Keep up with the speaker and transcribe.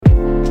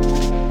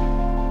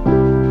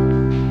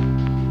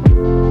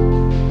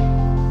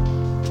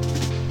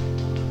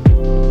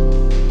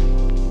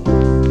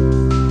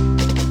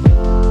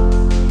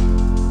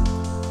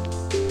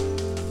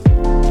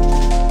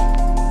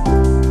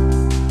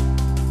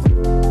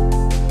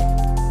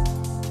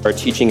Our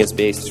teaching is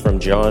based from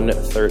John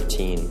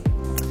 13.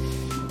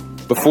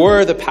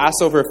 Before the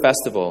Passover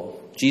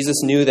festival,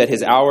 Jesus knew that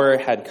his hour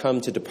had come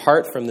to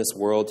depart from this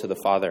world to the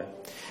Father.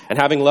 And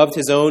having loved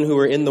his own who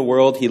were in the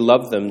world, he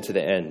loved them to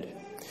the end.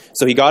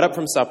 So he got up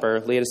from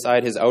supper, laid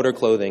aside his outer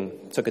clothing,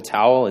 took a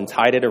towel and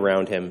tied it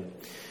around him.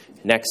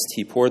 Next,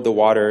 he poured the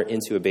water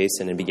into a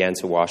basin and began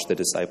to wash the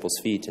disciples'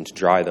 feet and to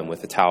dry them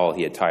with the towel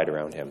he had tied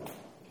around him.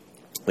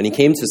 When he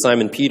came to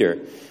Simon Peter,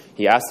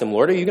 he asked him,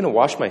 "Lord, are you going to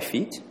wash my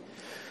feet?"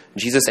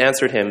 Jesus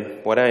answered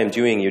him, "What I am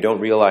doing you don't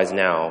realize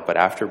now, but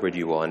afterward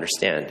you will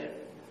understand."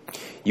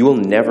 "You will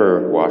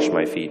never wash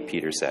my feet,"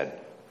 Peter said.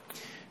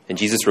 And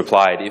Jesus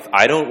replied, "If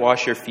I don't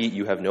wash your feet,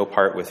 you have no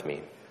part with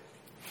me."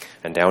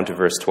 And down to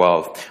verse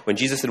 12. When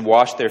Jesus had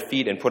washed their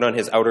feet and put on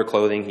his outer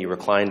clothing, he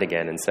reclined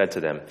again and said to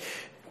them,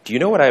 "Do you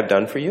know what I have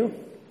done for you?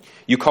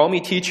 You call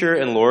me teacher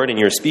and Lord, and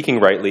you're speaking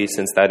rightly,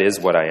 since that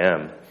is what I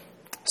am.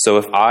 So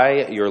if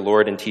I, your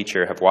Lord and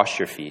teacher, have washed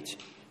your feet,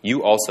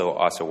 you also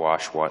ought to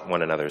wash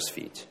one another's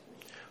feet.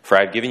 For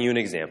I have given you an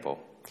example,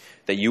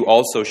 that you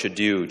also should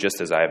do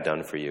just as I have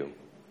done for you.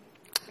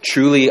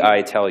 Truly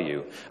I tell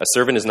you, a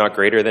servant is not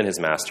greater than his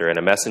master, and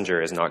a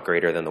messenger is not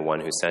greater than the one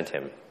who sent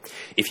him.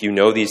 If you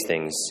know these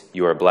things,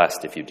 you are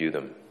blessed if you do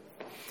them.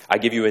 I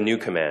give you a new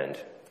command.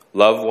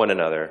 Love one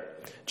another,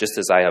 just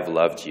as I have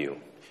loved you.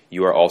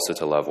 You are also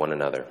to love one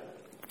another.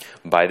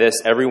 By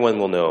this, everyone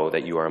will know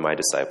that you are my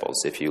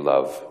disciples, if you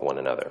love one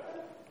another."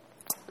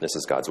 This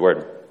is God's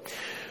word.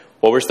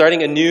 Well, we're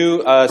starting a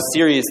new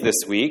series this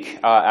week,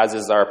 as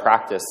is our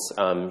practice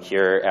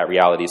here at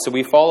Reality. So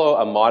we follow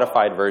a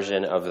modified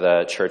version of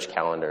the church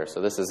calendar. So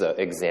this is an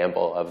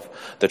example of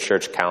the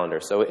church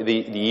calendar. So the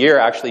year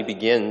actually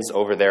begins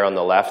over there on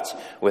the left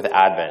with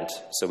Advent.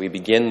 So we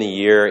begin the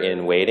year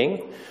in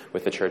waiting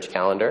with the church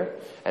calendar.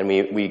 And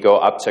we go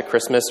up to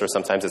Christmas, or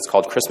sometimes it's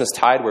called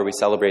Christmastide, where we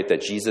celebrate that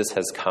Jesus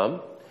has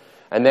come.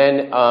 And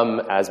then,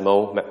 as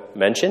Mo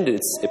mentioned,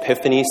 it's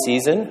Epiphany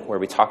season, where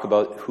we talk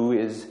about who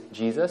is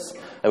Jesus.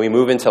 And we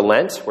move into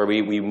Lent, where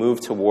we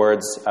move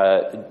towards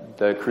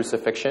the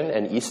crucifixion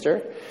and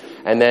Easter.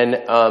 And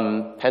then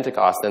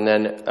Pentecost, and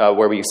then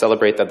where we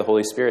celebrate that the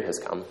Holy Spirit has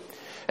come.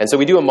 And so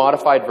we do a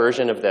modified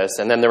version of this,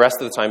 and then the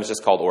rest of the time is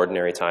just called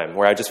ordinary time,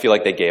 where I just feel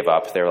like they gave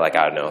up. They were like,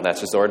 I don't know,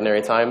 that's just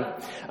ordinary time.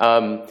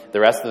 The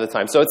rest of the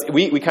time. So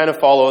we kind of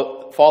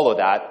follow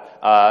that.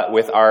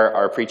 With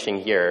our preaching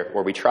here,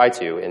 where we try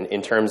to,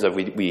 in terms of,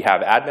 we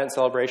have Advent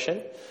celebration.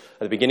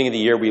 At the beginning of the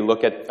year, we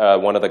look at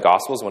one of the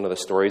Gospels, one of the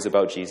stories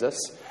about Jesus,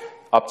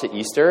 up to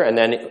Easter. And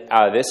then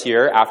this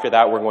year, after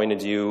that, we're going to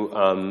do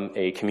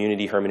a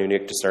community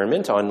hermeneutic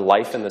discernment on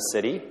life in the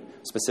city,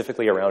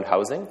 specifically around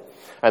housing.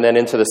 And then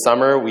into the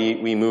summer,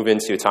 we move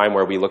into a time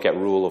where we look at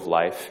rule of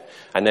life.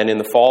 And then in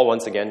the fall,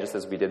 once again, just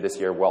as we did this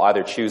year, we'll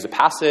either choose a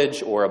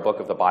passage or a book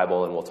of the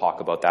Bible, and we'll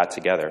talk about that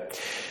together.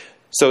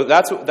 So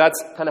that's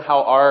kind of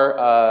how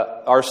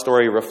our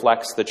story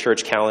reflects the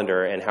church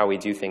calendar and how we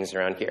do things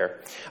around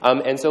here.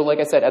 And so, like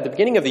I said, at the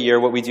beginning of the year,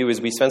 what we do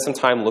is we spend some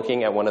time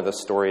looking at one of the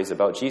stories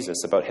about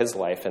Jesus, about his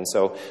life. And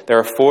so there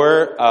are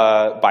 4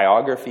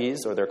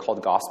 biographies, or they're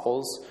called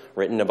Gospels,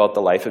 written about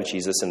the life of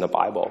Jesus in the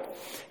Bible.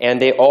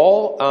 And they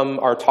all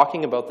are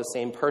talking about the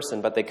same person,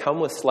 but they come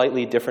with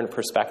slightly different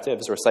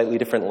perspectives or slightly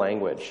different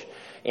language.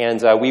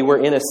 And we were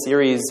in a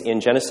series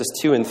in Genesis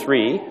 2 and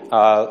 3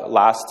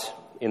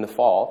 in the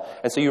fall.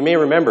 And so you may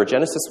remember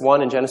Genesis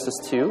 1 and Genesis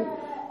 2,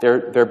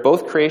 they're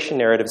both creation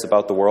narratives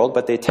about the world,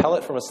 but they tell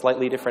it from a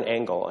slightly different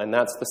angle. And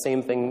that's the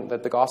same thing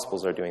that the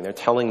Gospels are doing. They're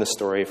telling the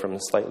story from a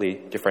slightly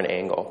different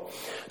angle.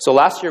 So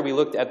last year we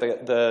looked at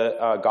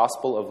the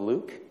Gospel of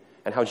Luke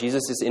and how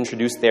Jesus is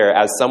introduced there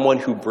as someone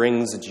who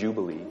brings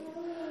Jubilee.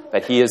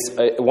 That he is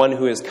one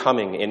who is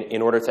coming in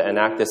order to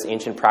enact this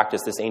ancient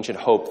practice, this ancient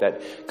hope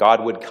that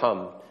God would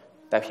come,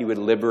 that he would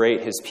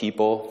liberate his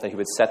people, that he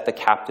would set the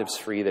captives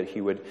free, that he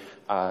would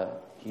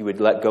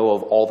let go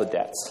of all the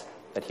debts,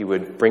 that he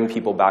would bring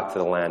people back to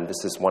the land.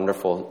 This is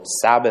wonderful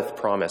Sabbath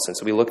promise. And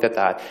so we looked at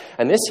that.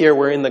 And this year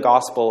we're in the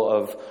Gospel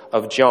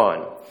of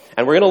John.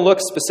 And we're going to look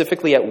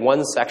specifically at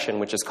one section,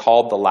 which is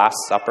called the Last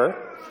Supper,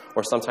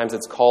 or sometimes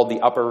it's called the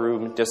Upper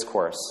Room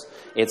Discourse.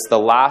 It's the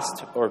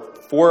last, or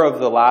 4 of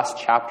the last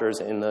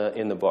chapters in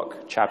the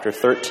book, chapter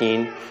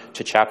 13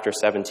 to chapter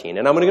 17.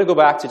 And I'm going to go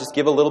back to just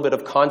give a little bit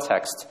of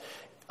context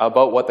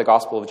about what the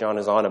Gospel of John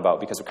is on about,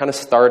 because we're kind of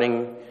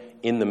starting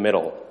in the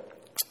middle.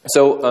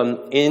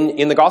 So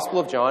in the Gospel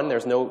of John,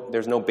 there's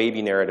no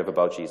baby narrative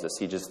about Jesus.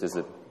 He's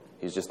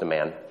just a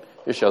man.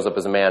 He shows up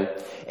as a man,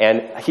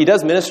 and he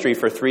does ministry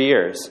for 3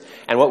 years.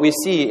 And what we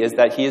see is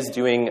that he is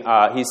doing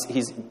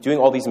he's doing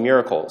all these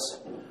miracles,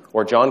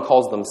 or John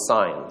calls them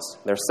signs.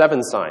 There's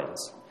 7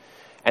 signs.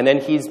 And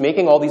then he's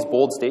making all these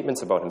bold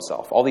statements about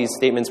himself, all these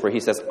statements where he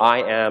says,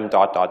 I am ...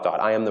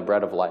 I am the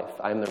bread of life.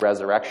 I am the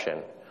resurrection.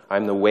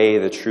 I'm the way,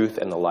 the truth,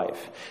 and the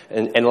life.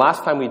 And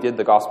last time we did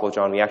the Gospel of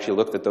John, we actually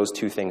looked at those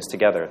 2 things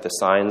together, the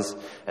signs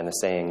and the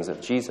sayings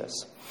of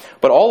Jesus.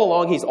 But all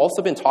along, he's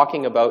also been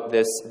talking about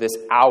this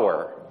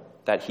hour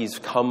that he's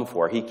come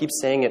for. He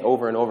keeps saying it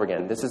over and over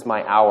again. This is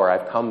my hour.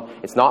 I've come.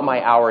 It's not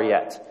my hour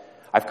yet.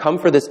 I've come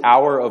for this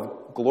hour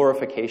of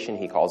glorification,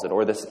 he calls it,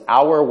 or this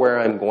hour where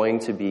I'm going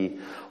to be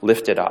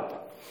lifted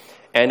up.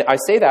 And I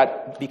say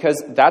that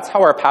because that's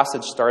how our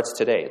passage starts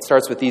today. It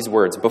starts with these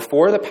words.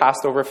 Before the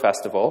Passover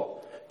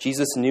festival,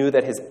 Jesus knew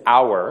that his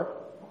hour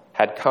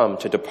had come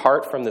to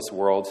depart from this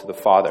world to the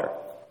Father.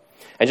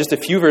 And just a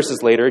few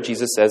verses later,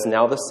 Jesus says,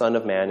 now the Son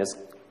of Man is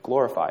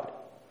glorified.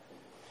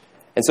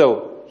 And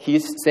so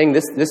he's saying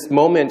this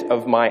moment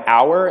of my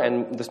hour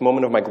and this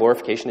moment of my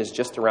glorification is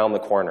just around the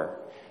corner.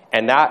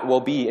 And that will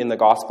be in the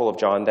Gospel of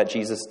John that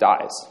Jesus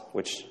dies,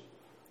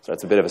 so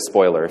that's a bit of a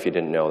spoiler if you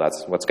didn't know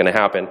that's what's going to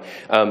happen.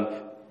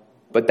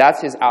 But that's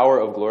his hour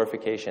of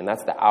glorification.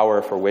 That's the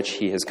hour for which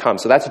he has come.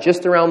 So that's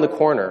just around the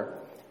corner.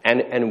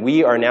 And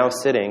we are now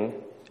sitting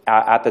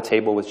at the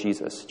table with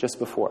Jesus, just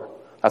before.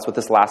 That's what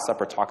this Last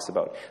Supper talks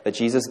about. That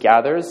Jesus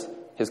gathers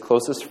his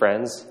closest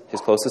friends, his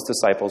closest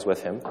disciples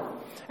with him,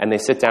 and they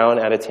sit down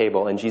at a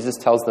table, and Jesus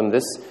tells them,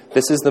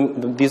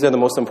 these are the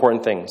most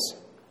important things.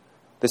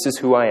 This is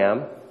who I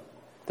am.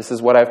 This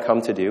is what I've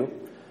come to do.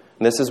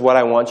 And this is what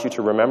I want you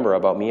to remember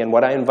about me and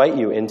what I invite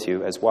you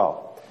into as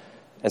well.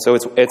 And so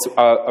it's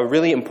a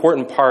really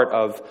important part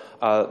of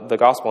the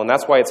gospel, and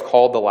that's why it's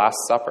called the Last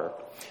Supper.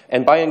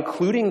 And by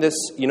including this,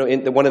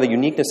 one of the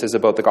uniquenesses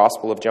about the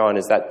Gospel of John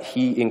is that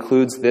he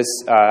includes this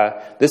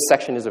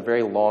section is a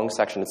very long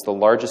section. It's the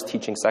largest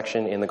teaching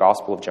section in the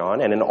Gospel of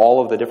John, and in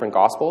all of the different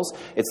Gospels,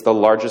 it's the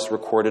largest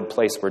recorded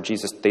place where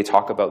they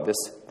talk about this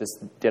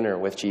dinner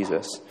with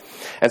Jesus.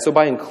 And so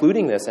by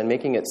including this and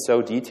making it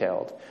so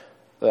detailed,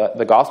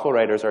 the Gospel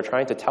writers are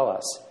trying to tell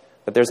us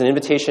that there's an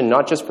invitation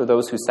not just for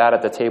those who sat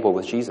at the table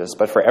with Jesus,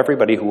 but for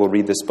everybody who will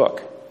read this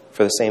book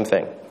for the same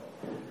thing.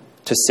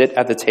 To sit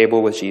at the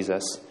table with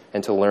Jesus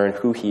and to learn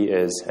who he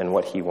is and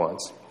what he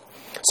wants.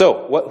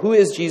 So, who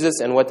is Jesus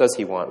and what does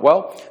he want?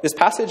 Well, this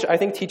passage, I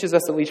think, teaches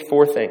us at least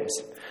 4 things.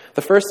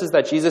 The first is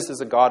that Jesus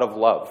is a God of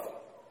love.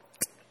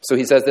 So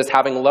he says this,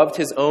 having loved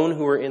his own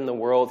who were in the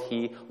world,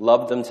 he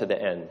loved them to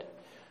the end.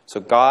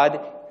 So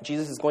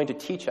Jesus is going to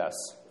teach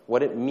us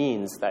what it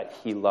means that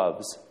he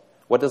loves.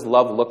 What does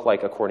love look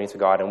like according to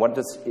God? And what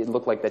does it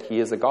look like that he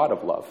is a God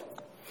of love?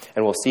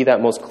 And we'll see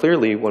that most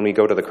clearly when we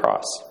go to the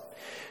cross.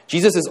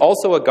 Jesus is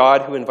also a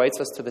God who invites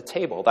us to the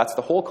table. That's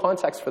the whole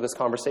context for this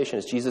conversation,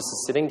 is Jesus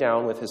is sitting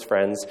down with his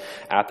friends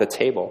at the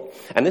table.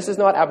 And this is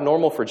not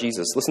abnormal for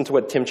Jesus. Listen to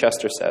what Tim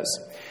Chester says.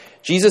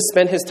 Jesus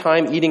spent his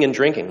time eating and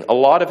drinking, a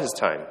lot of his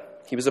time.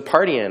 He was a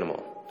party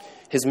animal.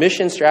 His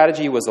mission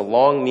strategy was a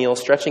long meal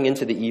stretching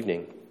into the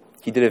evening.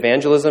 He did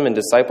evangelism and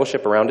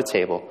discipleship around a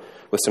table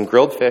with some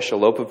grilled fish, a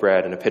loaf of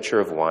bread, and a pitcher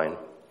of wine.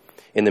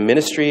 In the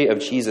ministry of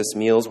Jesus,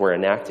 meals were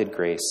enacted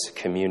grace,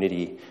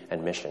 community,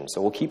 and mission.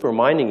 So we'll keep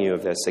reminding you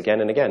of this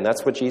again and again.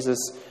 That's where Jesus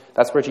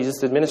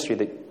did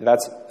ministry.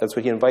 That's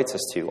what he invites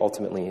us to,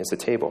 ultimately, is a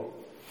table.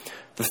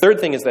 The third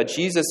thing is that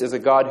Jesus is a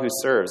God who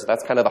serves.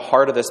 That's kind of the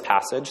heart of this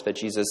passage, that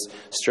Jesus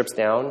strips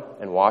down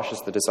and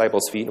washes the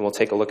disciples' feet, and we'll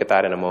take a look at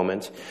that in a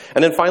moment.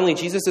 And then finally,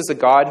 Jesus is a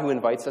God who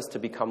invites us to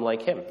become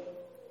like him.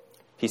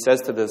 He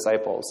says to the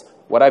disciples,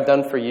 what I've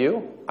done for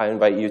you, I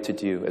invite you to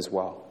do as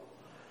well.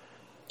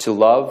 To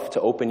love,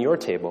 to open your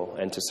table,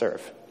 and to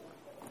serve.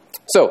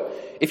 So,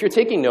 if you're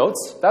taking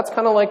notes, that's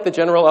kind of like the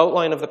general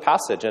outline of the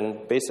passage,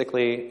 and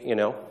basically,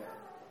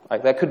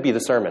 that could be the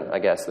sermon, I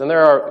guess. And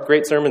there are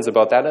great sermons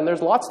about that, and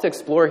there's lots to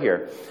explore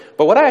here.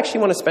 But what I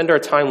actually want to spend our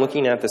time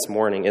looking at this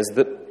morning is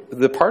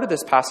the part of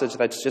this passage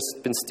that's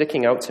just been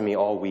sticking out to me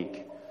all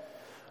week.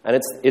 And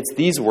it's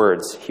these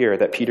words here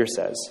that Peter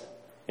says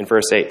in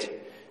verse 8.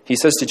 He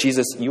says to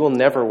Jesus, you will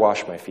never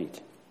wash my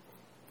feet.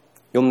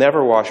 You'll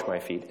never wash my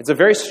feet. It's a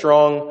very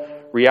strong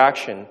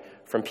reaction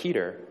from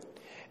Peter.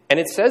 And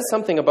it says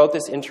something about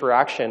this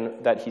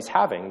interaction that he's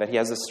having, that he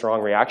has this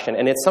strong reaction.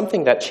 And it's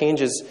something that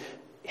changes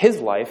his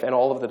life and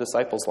all of the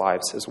disciples'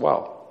 lives as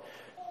well.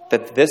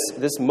 That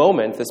this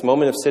moment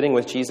of sitting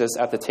with Jesus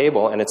at the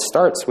table, and it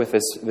starts with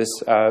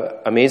this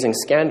amazing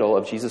scandal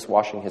of Jesus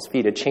washing his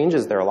feet, it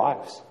changes their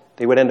lives.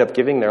 They would end up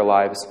giving their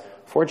lives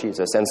for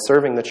Jesus and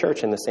serving the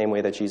church in the same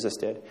way that Jesus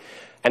did.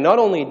 And not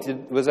only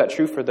was that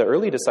true for the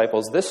early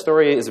disciples, this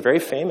story is very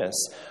famous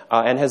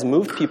and has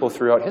moved people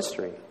throughout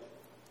history,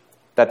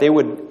 that they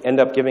would end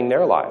up giving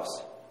their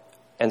lives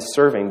and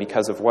serving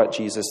because of what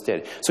Jesus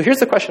did. So here's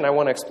the question I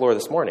want to explore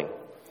this morning.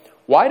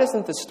 Why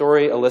doesn't this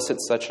story elicit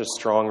such a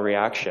strong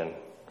reaction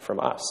from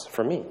us,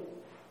 from me?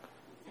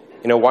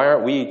 Why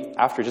aren't we,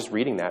 after just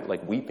reading that,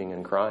 like weeping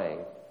and crying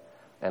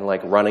and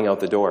like running out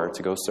the door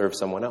to go serve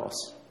someone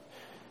else?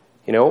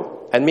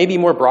 And maybe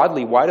more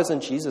broadly, why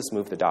doesn't Jesus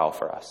move the dial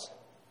for us?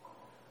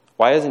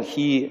 Why doesn't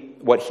he,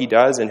 what he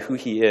does and who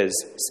he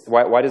is,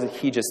 why doesn't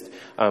he just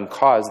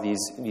cause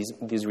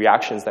these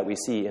reactions that we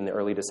see in the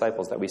early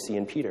disciples, that we see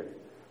in Peter?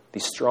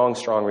 These strong,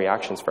 strong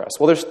reactions for us.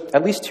 Well, there's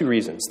at least 2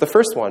 reasons. The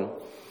first one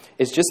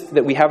is just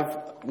that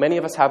many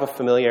of us have a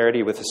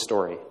familiarity with the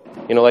story.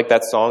 Like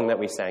that song that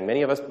we sang.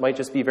 Many of us might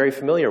just be very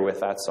familiar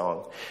with that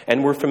song.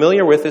 And we're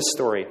familiar with this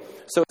story.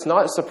 So it's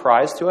not a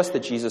surprise to us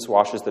that Jesus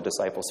washes the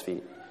disciples'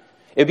 feet.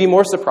 It'd be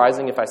more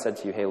surprising if I said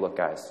to you, hey, look,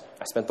 guys,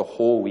 I spent the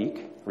whole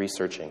week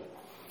researching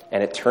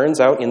And it turns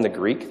out in the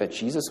Greek that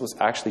Jesus was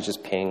actually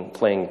just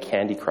playing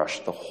Candy Crush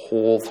the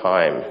whole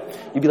time.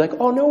 You'd be like,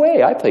 oh, no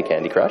way, I play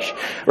Candy Crush,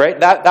 right?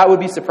 That would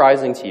be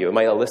surprising to you. It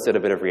might elicit a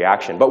bit of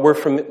reaction. But we're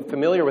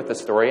familiar with the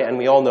story, and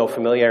we all know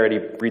familiarity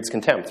breeds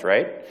contempt,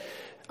 right?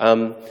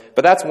 But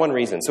that's one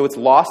reason. So it's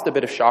lost a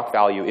bit of shock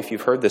value if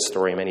you've heard this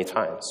story many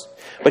times.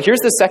 But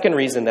here's the second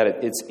reason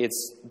that it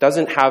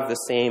doesn't have the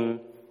same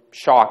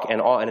shock and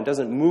awe, and it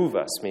doesn't move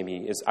us,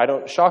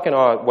 shock and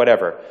awe,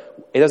 whatever.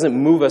 It doesn't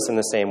move us in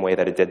the same way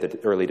that it did the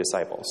early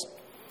disciples.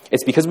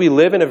 It's because we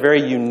live in a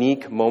very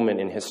unique moment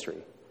in history,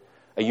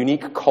 a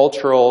unique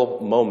cultural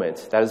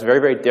moment that is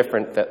very, very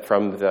different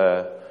from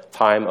the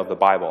time of the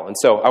Bible. And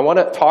so I want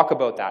to talk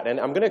about that, and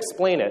I'm going to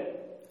explain it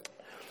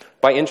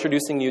by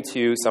introducing you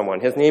to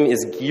someone. His name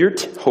is Geert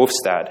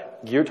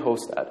Hofstad. Geert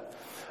Hofstad.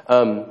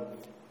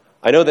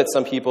 I know that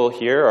some people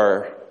here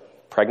are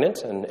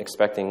pregnant and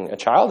expecting a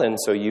child, and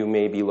so you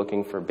may be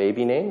looking for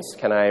baby names.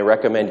 Can I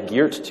recommend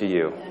Geert to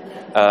you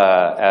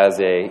as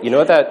a... You know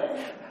what that...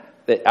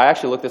 I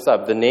actually looked this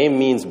up. The name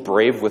means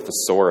brave with a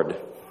sword.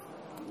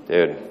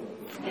 Dude.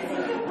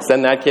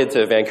 Send that kid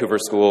to Vancouver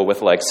school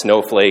with like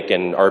Snowflake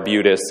and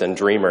Arbutus and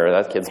Dreamer.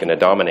 That kid's going to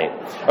dominate.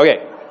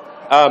 Okay.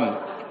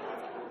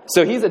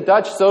 So he's a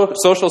Dutch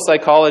social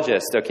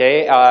psychologist,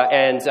 okay?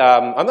 And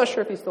I'm not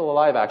sure if he's still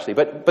alive, actually.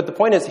 But the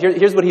point is,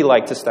 here's what he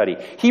liked to study.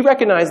 He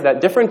recognized that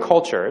different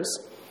cultures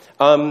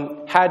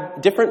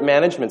had different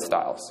management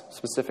styles,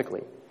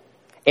 specifically.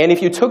 And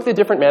if you took the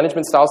different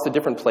management styles to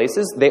different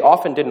places, they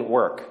often didn't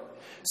work.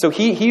 So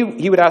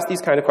he would ask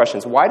these kind of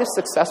questions. Why do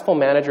successful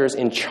managers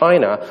in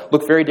China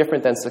look very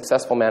different than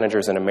successful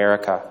managers in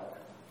America?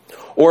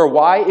 Or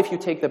why, if you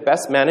take the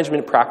best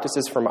management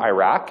practices from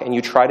Iraq and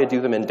you try to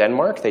do them in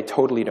Denmark, they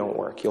totally don't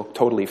work. You'll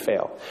totally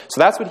fail. So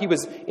that's what he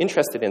was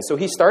interested in. So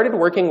he started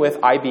working with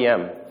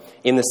IBM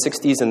in the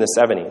 60s and the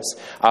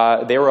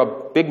 70s. They were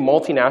a big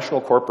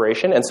multinational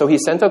corporation, and so he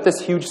sent out this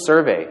huge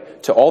survey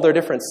to all their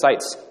different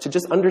sites to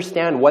just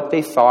understand what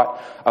they thought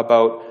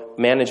about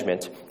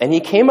management. And he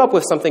came up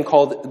with something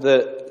called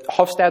the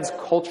Hofstad's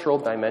cultural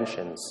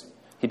dimensions.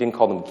 He didn't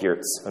call them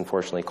Geert's,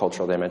 unfortunately,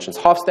 cultural dimensions.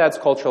 Hofstad's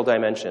cultural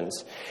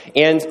dimensions.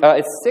 And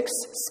it's 6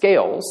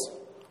 scales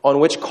on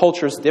which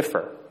cultures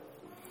differ.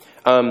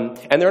 And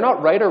they're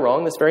not right or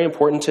wrong, that's very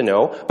important to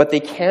know, but they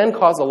can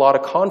cause a lot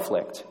of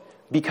conflict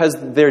because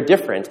they're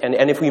different.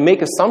 And if we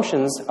make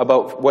assumptions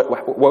about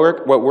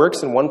what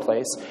works in one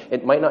place,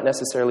 it might not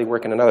necessarily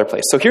work in another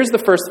place. So here's the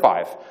first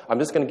 5. I'm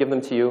just going to give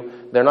them to you.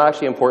 They're not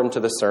actually important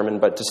to the sermon,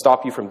 but to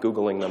stop you from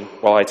Googling them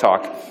while I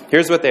talk.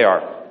 Here's what they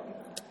are.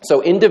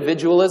 So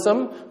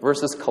individualism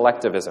versus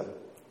collectivism.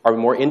 Are we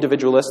more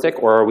individualistic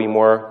or are we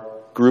more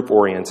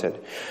group-oriented?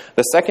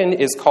 The second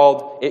is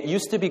it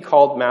used to be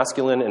called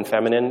masculine and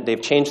feminine. They've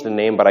changed the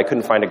name, but I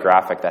couldn't find a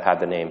graphic that had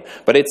the name.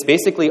 But it's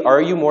basically,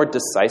 are you more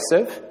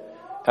decisive,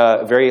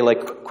 very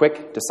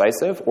quick,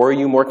 decisive, or are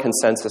you more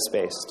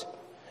consensus-based?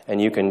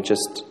 And you can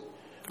just,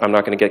 I'm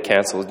not going to get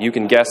canceled. You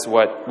can guess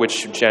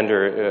which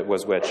gender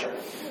was which.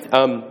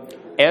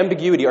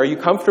 Ambiguity. Are you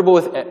comfortable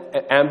with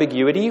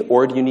ambiguity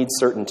or do you need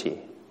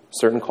certainty?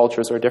 Certain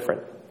cultures are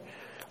different.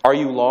 Are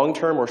you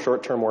long-term or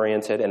short-term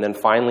oriented? And then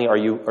finally, are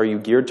you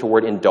geared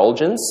toward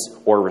indulgence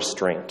or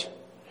restraint?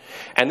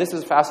 And this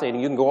is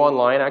fascinating. You can go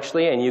online,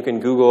 actually, and you can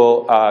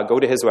Google, go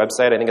to his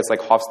website. I think it's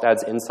like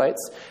Hofstad's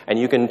Insights. And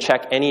you can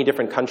check any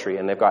different country,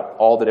 and they've got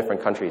all the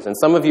different countries. And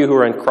some of you who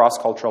are in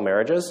cross-cultural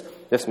marriages,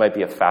 this might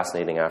be a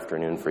fascinating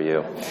afternoon for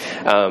you.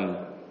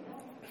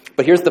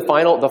 But here's the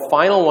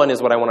final one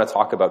is what I want to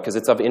talk about because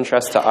it's of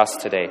interest to us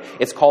today.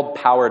 It's called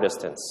power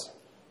distance.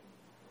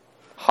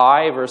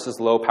 High versus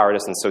low power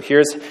distance. So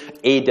here's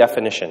a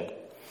definition.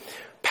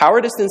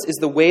 Power distance is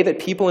the way that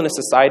people in a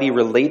society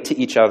relate to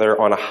each other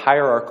on a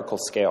hierarchical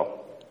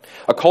scale.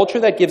 A culture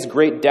that gives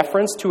great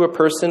deference to a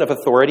person of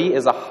authority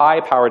is a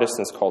high power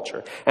distance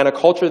culture. And a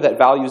culture that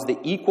values the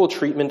equal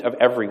treatment of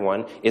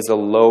everyone is a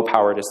low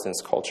power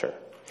distance culture.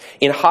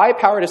 In high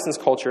power distance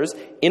cultures,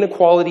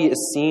 inequality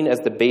is seen as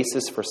the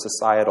basis for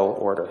societal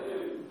order.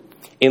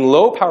 In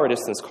low power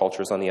distance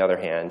cultures, on the other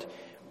hand,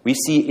 we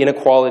see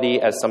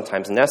inequality as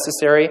sometimes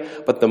necessary,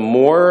 but the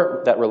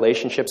more that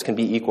relationships can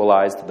be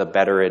equalized, the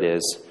better it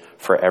is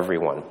for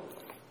everyone.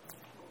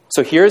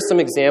 So here's some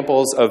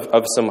examples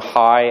of some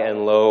high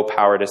and low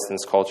power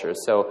distance cultures.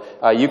 So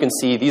you can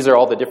see these are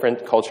all the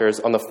different cultures.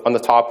 On the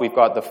top, we've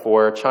got the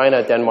 4,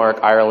 China, Denmark,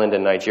 Ireland,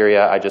 and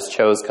Nigeria. I just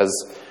chose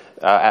because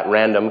at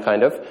random,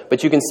 kind of.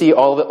 But you can see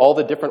all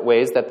the different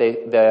ways that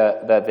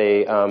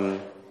they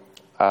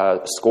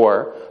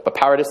score. But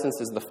power distance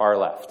is the far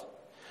left.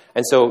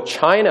 And so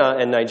China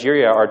and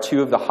Nigeria are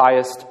 2 of the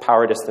highest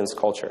power distance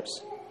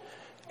cultures.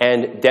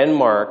 And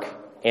Denmark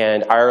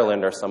and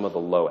Ireland are some of the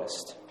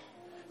lowest.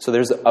 So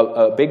there's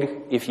a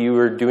big, if you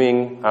were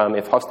doing,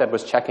 if Hofstad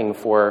was checking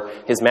for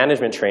his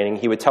management training,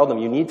 he would tell them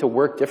you need to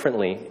work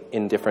differently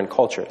in different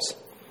cultures.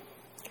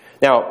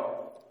 Now,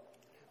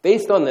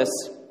 based on this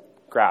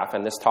graph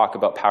and this talk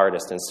about power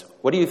distance,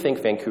 what do you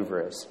think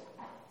Vancouver is?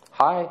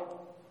 High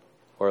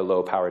or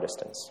low power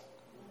distance?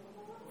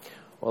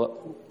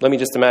 Well, let me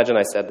just imagine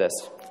I said this.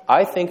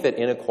 I think that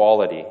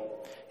inequality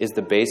is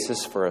the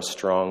basis for a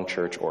strong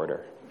church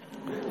order.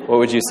 What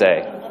would you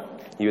say?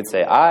 You would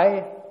say,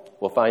 I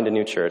will find a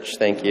new church.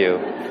 Thank you.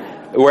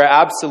 We're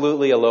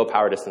absolutely a low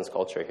power distance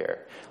culture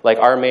here. Like,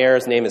 our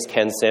mayor's name is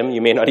Ken Sim.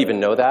 You may not even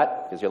know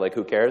that because you're like,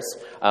 who cares?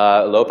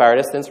 Low power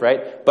distance,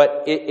 right?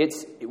 But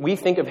we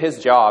think of his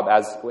job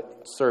as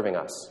serving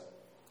us.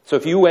 So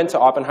if you went to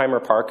Oppenheimer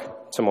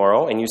Park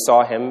tomorrow and you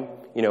saw him,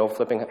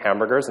 flipping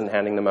hamburgers and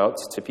handing them out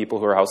to people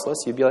who are houseless,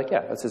 you'd be like,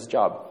 yeah, that's his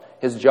job.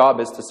 His job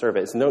is to serve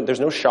it. There's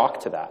no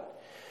shock to that.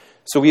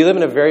 So we live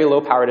in a very low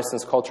power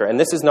distance culture. And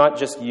this is not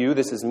just you,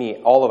 this is me.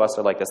 All of us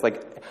are like this.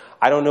 Like,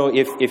 I don't know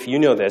if you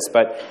know this,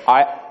 but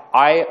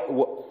I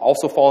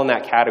also fall in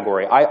that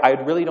category.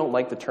 I really don't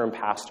like the term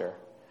pastor.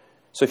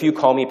 So if you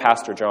call me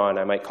Pastor John,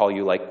 I might call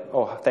you like,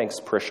 oh, thanks,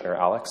 parishioner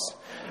Alex.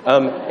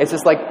 It's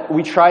just like,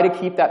 we try to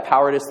keep that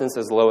power distance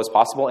as low as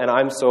possible.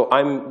 And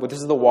this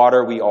is the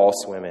water we all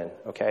swim in,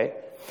 okay?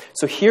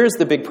 So here's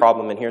the big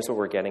problem, and here's what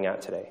we're getting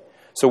at today.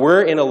 So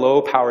we're in a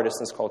low power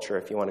distance culture,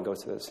 if you want to go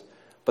to this.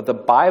 But the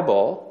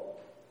Bible,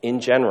 in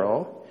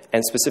general,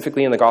 and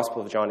specifically in the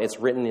Gospel of John, it's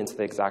written into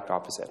the exact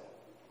opposite.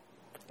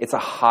 It's a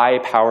high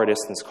power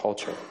distance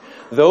culture.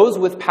 Those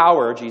with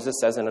power, Jesus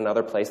says in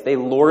another place, they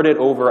lord it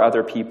over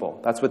other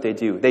people. That's what they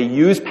do. They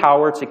use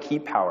power to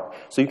keep power.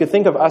 So you can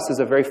think of us as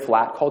a very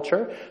flat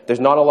culture. There's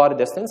not a lot of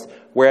distance.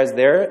 Whereas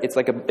there, it's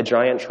like a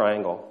giant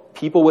triangle.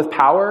 People with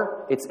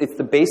power, it's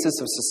the basis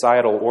of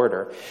societal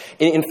order.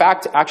 In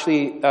fact,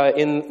 actually,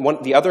 in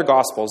the other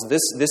Gospels,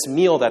 this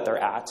meal that they're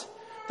at,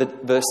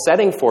 the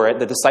setting for it,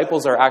 the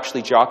disciples are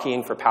actually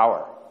jockeying for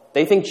power.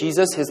 They think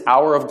Jesus, his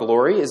hour of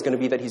glory is going to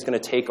be that he's going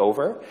to take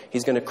over.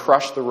 He's going to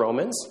crush the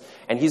Romans,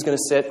 and he's going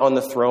to sit on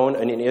the throne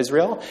in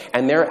Israel.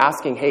 And they're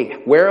asking, hey,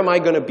 where am I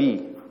going to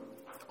be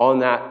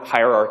on that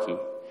hierarchy?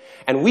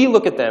 And we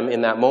look at them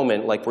in that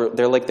moment like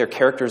they're like their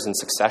characters in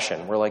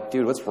Succession. We're like,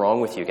 dude, what's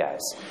wrong with you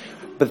guys?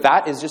 But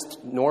that is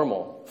just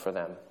normal for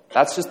them.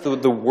 That's just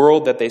the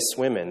world that they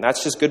swim in.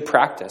 That's just good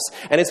practice.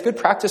 And it's good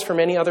practice for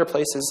many other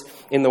places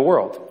in the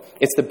world.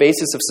 It's the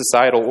basis of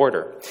societal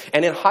order.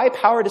 And in high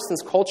power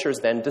distance cultures,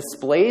 then,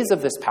 displays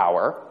of this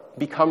power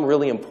become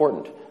really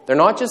important. They're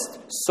not just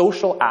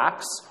social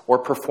acts or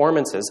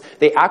performances.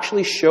 They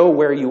actually show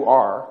where you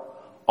are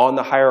on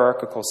the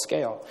hierarchical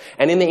scale.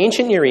 And in the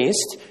ancient Near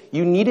East,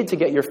 you needed to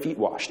get your feet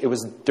washed. It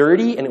was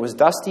dirty and it was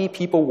dusty.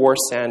 People wore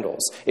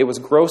sandals. It was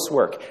gross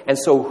work. And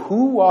so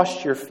who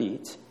washed your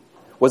feet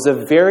was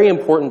a very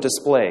important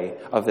display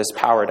of this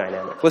power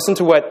dynamic. Listen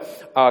to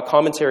what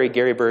commentator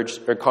Gary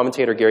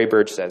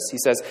Burge says. He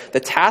says, the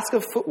task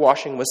of foot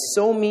washing was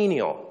so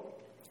menial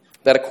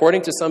that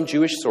according to some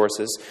Jewish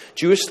sources,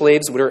 Jewish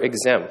slaves were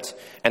exempt,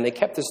 and they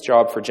kept this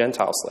job for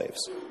Gentile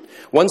slaves.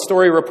 One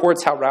story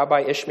reports how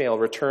Rabbi Ishmael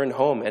returned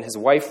home and his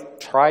wife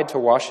tried to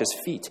wash his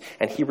feet,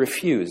 and he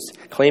refused,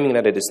 claiming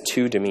that it is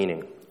too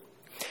demeaning.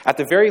 At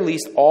the very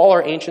least, all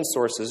our ancient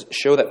sources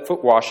show that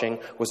foot washing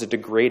was a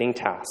degrading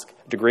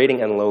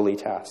and lowly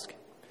task.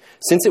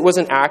 Since it was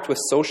an act with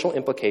social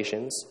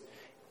implications,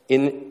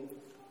 in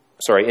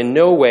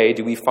no way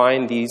do we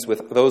find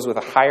those with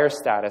a higher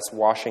status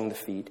washing the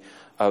feet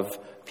of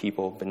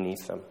people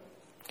beneath them.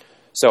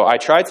 So I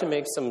tried to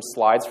make some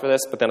slides for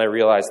this, but then I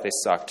realized they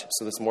sucked.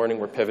 So this morning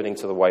we're pivoting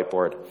to the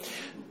whiteboard.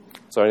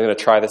 So I'm going to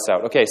try this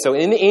out. Okay, so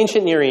in the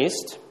ancient Near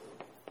East,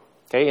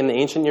 in the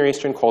ancient Near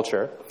Eastern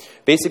culture,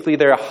 basically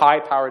they're a high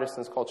power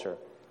distance culture.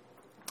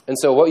 And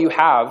so what you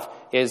have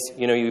is,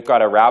 you've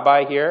got a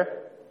rabbi here,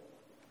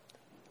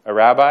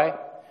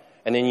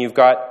 and then you've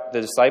got the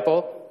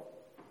disciple,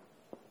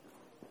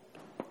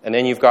 and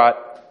then you've got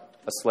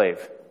a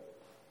slave.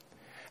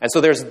 And so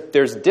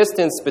there's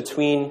distance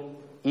between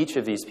each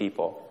of these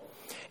people.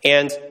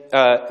 And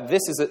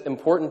this is an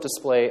important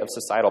display of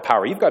societal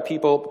power. You've got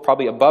people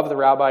probably above the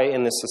rabbi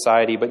in this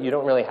society, but you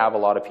don't really have a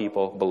lot of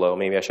people below.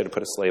 Maybe I should have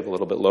put a slave a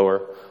little bit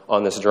lower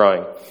on this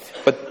drawing.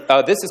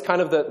 But this is kind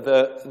of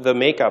the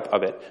makeup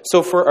of it.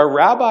 So for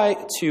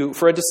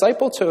a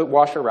disciple to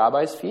wash a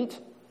rabbi's feet,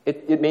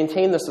 it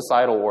maintained the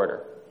societal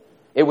order.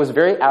 It was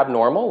very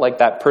abnormal, like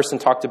that person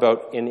talked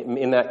about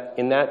in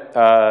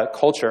that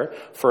culture,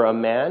 for a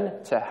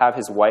man to have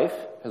his wife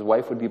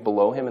would be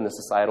below him in the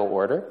societal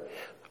order.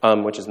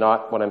 Which is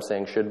not what I'm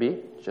saying should be,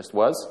 just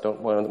was.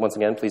 Once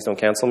again, please don't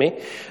cancel me.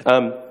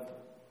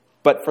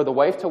 But for the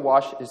wife to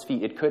wash his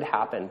feet, it could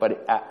happen.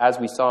 But as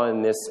we saw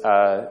in this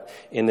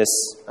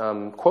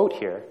quote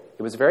here,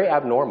 it was very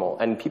abnormal.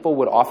 And people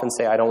would often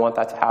say, I don't want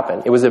that to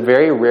happen. It was a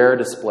very rare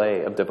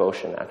display of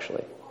devotion,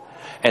 actually.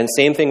 And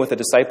same thing with a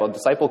disciple. A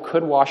disciple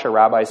could wash a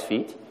rabbi's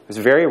feet. It was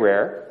very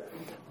rare,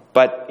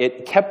 but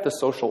it kept the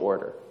social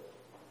order.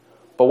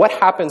 But what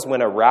happens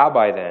when a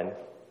rabbi then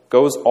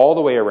goes all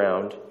the way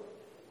around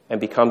and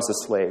becomes a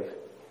slave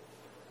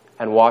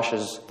and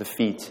washes the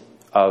feet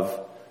of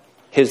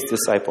his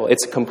disciple?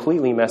 It's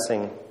completely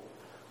messing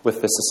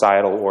with the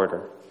societal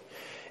order.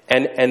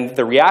 And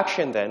the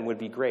reaction then would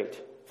be great.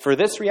 For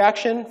this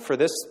reaction, for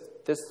this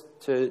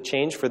to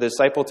change, for the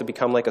disciple to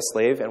become like a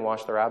slave and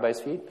wash the rabbi's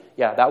feet,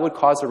 that would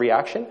cause a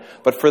reaction.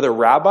 But for the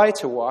rabbi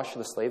to wash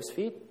the slave's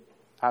feet,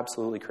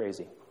 absolutely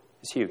crazy.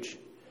 is huge.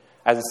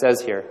 As it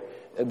says here,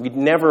 we'd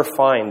never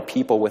find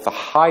people with a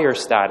higher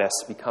status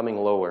becoming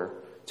lower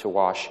to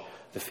wash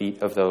the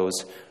feet of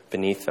those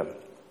beneath them.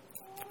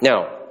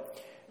 Now,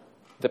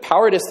 the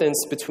power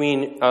distance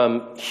between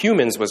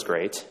humans was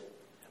great,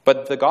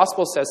 but the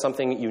gospel says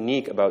something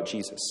unique about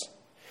Jesus.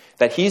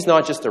 That he's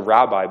not just a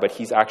rabbi, but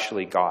he's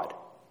actually God.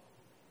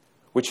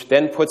 Which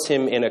then puts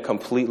him in a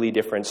completely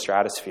different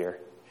stratosphere.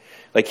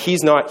 Like,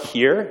 he's not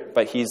here,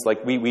 but he's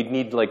like, we'd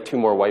need like 2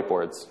 more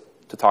whiteboards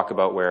to talk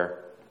about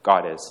where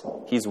God is.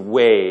 He's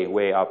way,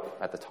 way up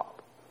at the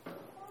top.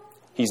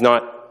 He's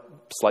not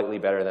slightly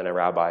better than a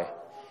rabbi.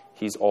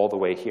 He's all the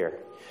way here.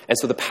 And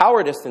so the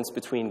power distance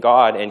between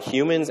God and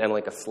humans and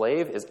like a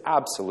slave is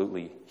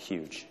absolutely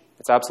huge.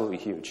 It's absolutely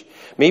huge.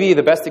 Maybe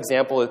the best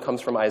example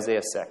comes from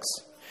Isaiah 6.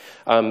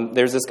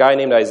 There's this guy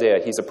named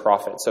Isaiah. He's a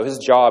prophet. So his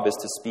job is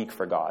to speak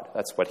for God.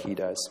 That's what he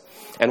does.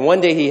 And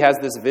one day he has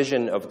this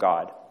vision of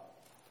God.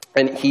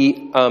 And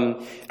he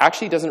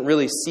actually doesn't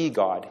really see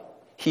God.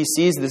 He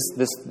sees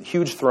this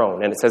huge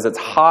throne. And it says it's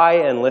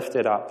high and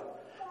lifted up.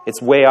 It's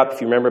way up,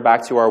 if you remember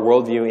back to our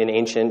worldview in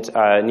ancient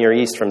Near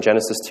East from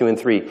Genesis 2 and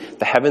 3.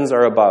 The heavens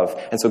are above.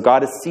 And so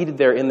God is seated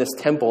there in this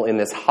temple, in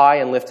this high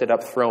and lifted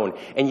up throne.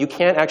 And you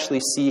can't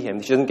actually see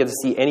him. He doesn't get to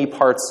see any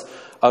parts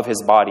of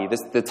his body.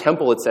 The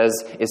temple, it says,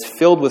 is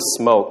filled with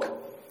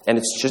smoke. And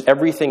it's just,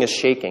 everything is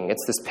shaking.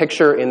 It's this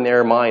picture in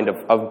their mind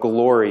of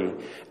glory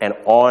and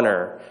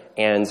honor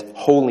and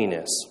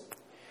holiness.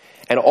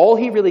 And all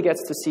he really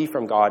gets to see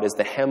from God is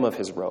the hem of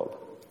his robe.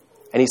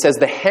 And he says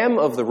the hem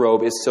of the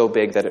robe is so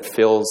big that it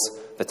fills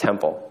the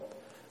temple.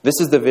 This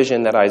is the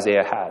vision that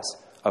Isaiah has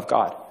of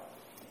God.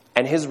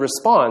 And his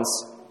response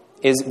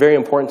is very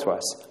important to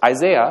us.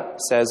 Isaiah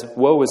says,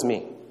 "Woe is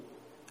me."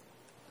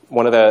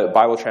 One of the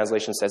Bible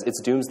translations says, "It's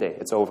doomsday,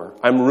 it's over.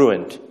 I'm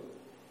ruined."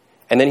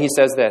 And then he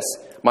says this,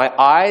 "My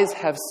eyes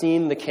have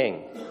seen the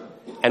king."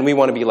 And we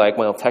want to be like,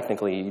 well,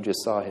 technically you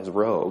just saw his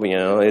robe, you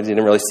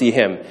didn't really see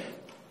him.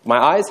 "My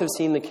eyes have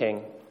seen the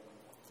king,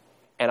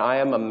 and I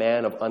am a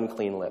man of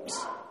unclean lips,"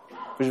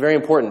 which is very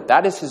important.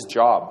 That is his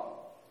job.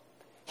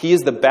 He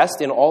is the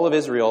best in all of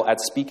Israel at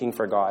speaking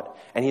for God.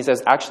 And he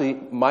says, actually,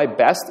 my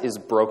best is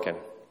broken.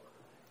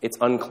 It's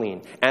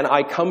unclean. And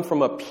I come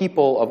from a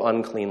people of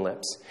unclean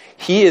lips.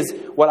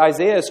 What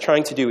Isaiah is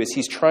trying to do is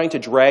he's trying to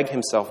drag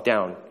himself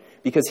down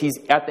because he's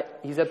at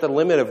the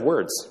limit of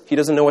words. He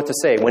doesn't know what to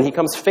say. When he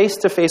comes face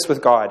to face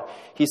with God,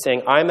 he's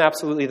saying, I'm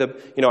absolutely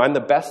I'm the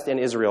best in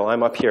Israel.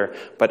 I'm up here,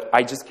 but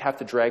I just have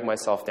to drag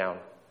myself down.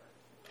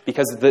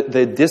 Because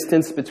the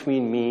distance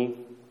between me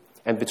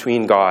and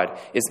between God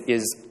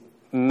is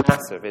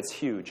massive. It's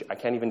huge. I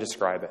can't even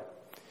describe it.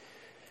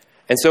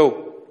 And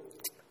so,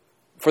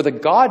 for the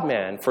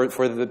God-man,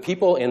 for the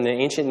people in the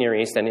ancient Near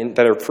East and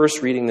that are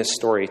first reading this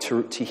story,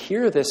 to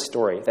hear this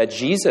story, that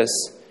Jesus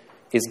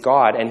is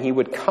God and he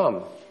would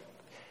come,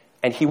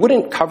 and he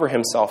wouldn't cover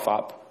himself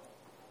up,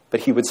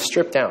 but he would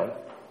strip down.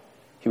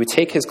 He would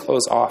take his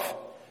clothes off,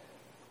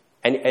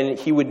 and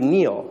he would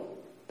kneel.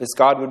 This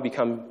God would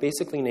become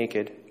basically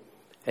naked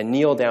and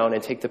kneel down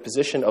and take the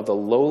position of the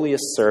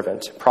lowliest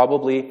servant,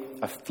 probably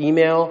a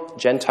female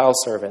Gentile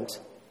servant,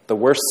 the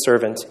worst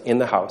servant in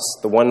the house,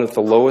 the one with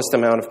the lowest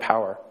amount of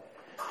power,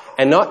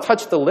 and not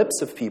touch the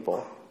lips of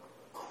people,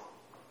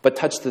 but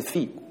touch the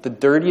feet, the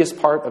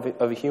dirtiest part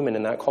of a human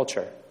in that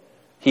culture.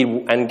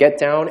 And get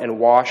down and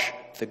wash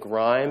the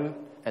grime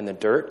and the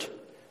dirt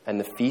and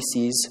the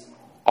feces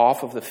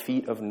off of the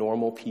feet of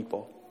normal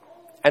people.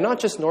 And not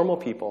just normal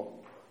people,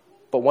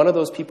 but one of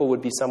those people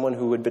would be someone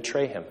who would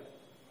betray him,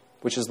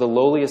 which is the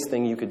lowliest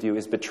thing you could do,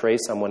 is betray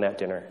someone at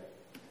dinner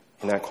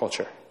in that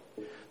culture.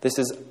 This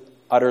is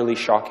utterly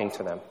shocking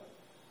to them.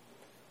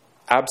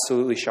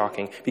 Absolutely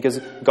shocking.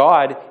 Because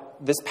God,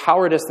 this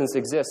power distance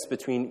exists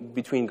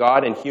between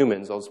God and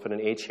humans. I'll just put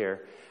an H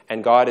here.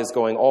 And God is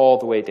going all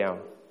the way down,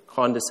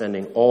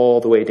 condescending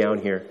all the way down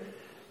here,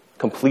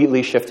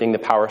 completely shifting the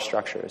power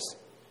structures.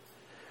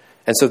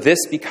 And so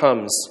this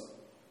becomes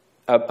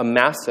a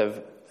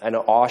massive and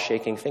an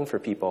awe-shaking thing for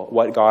people,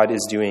 what God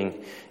is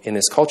doing in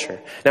this culture.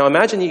 Now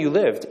imagine that you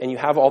lived and you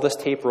have all this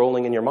tape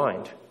rolling in your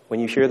mind when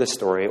you hear this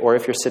story, or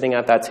if you're sitting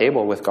at that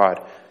table with God.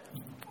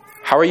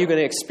 How are you going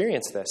to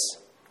experience this?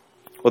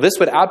 Well, this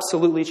would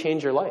absolutely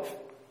change your life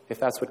if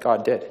that's what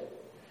God did.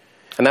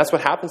 And that's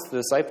what happens to the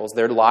disciples.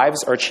 Their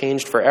lives are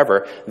changed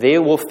forever. They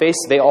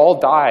all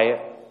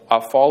die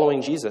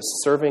following Jesus,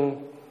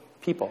 serving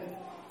people.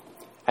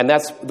 And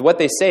that's what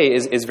they say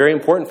is very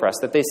important for us,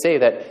 that they say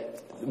that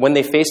when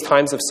they face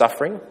times of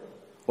suffering,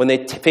 when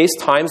they face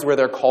times where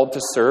they're called to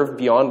serve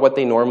beyond what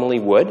they normally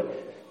would,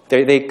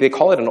 they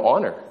call it an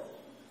honor.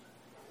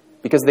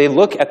 Because they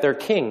look at their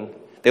king,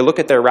 they look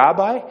at their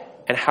rabbi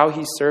and how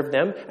he served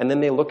them, and then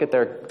they look at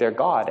their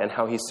God and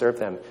how he served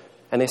them.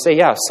 And they say,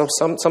 yeah, so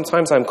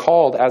sometimes I'm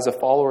called as a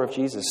follower of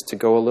Jesus to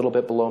go a little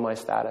bit below my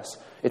status.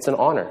 It's an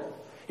honor.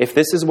 If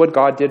this is what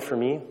God did for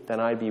me, then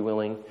I'd be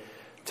willing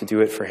to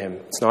do it for him.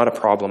 It's not a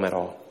problem at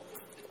all.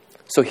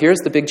 So here's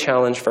the big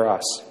challenge for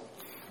us.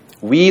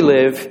 We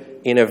live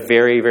in a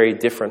very, very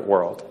different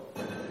world.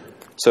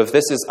 So if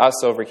this is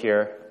us over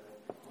here,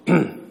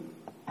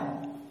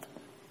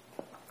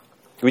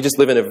 We just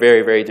live in a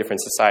very, very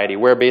different society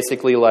where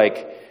basically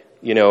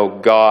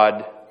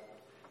God,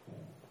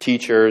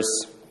 teachers,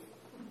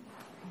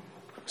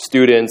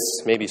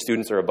 students, maybe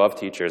students are above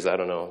teachers, I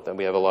don't know. Then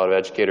we have a lot of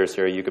educators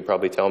here, you could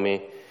probably tell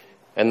me.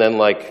 And then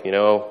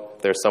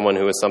there's someone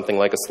who is something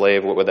like a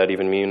slave. What would that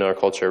even mean in our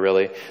culture,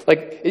 really?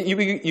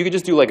 You could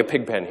just do a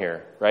pig pen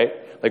here, right?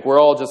 We're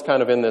all just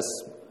kind of in this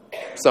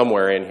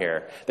somewhere in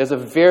here. There's a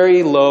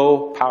very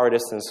low power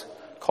distance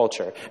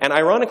culture. And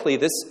ironically,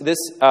 this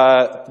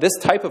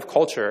type of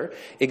culture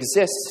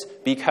exists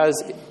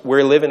because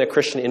we live in a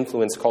Christian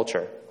influence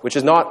culture, which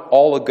is not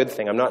all a good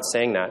thing. I'm not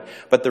saying that.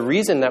 But the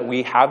reason that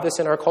we have this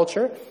in our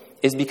culture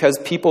is because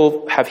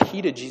people have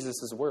heeded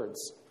Jesus'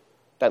 words,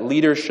 that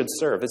leaders should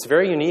serve. It's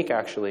very unique,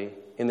 actually,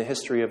 in the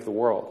history of the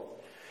world.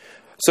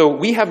 So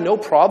we have no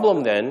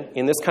problem then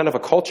in this kind of a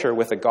culture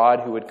with a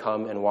God who would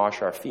come and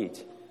wash our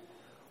feet.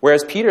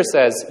 Whereas Peter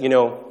says,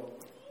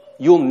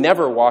 you'll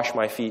never wash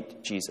my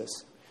feet,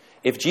 Jesus.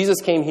 If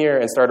Jesus came here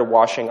and started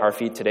washing our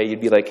feet today, you'd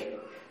be like,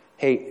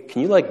 hey,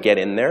 can you get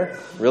in there?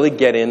 Really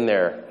get in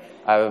there.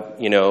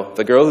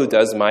 The girl who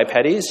does my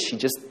petties, she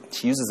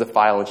uses a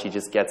file and she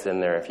just gets in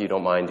there. If you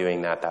don't mind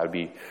doing that, that would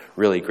be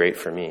really great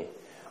for me.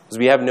 Because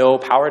we have no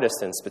power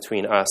distance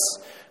between us,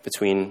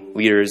 between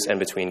leaders, and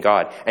between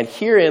God. And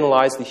herein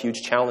lies the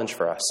huge challenge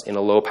for us in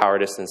a low power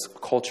distance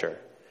culture.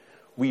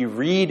 We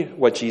read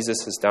what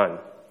Jesus has done.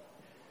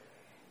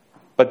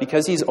 But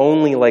because he's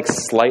only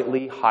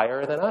slightly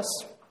higher than us,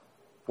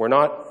 we're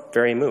not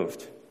very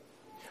moved.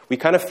 We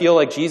kind of feel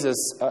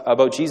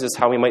about Jesus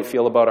how we might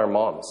feel about our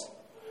moms.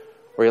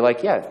 Where you're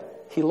yeah,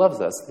 he loves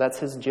us. That's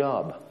his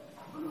job.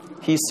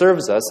 He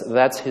serves us.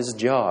 That's his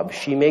job.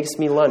 She makes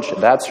me lunch.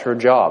 That's her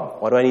job.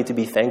 Why do I need to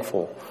be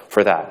thankful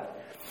for that?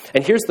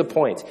 And here's the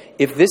point.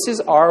 If this is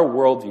our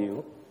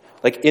worldview,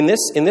 in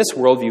this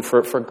worldview,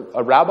 for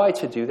a rabbi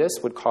to do this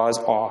would cause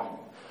awe.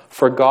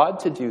 For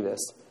God to do this,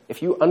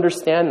 if you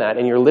understand that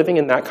and you're living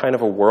in that kind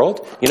of a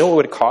world, you know what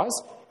it would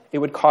cause? It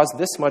would cause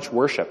this much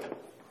worship.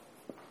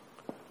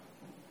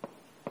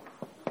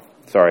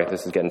 Sorry,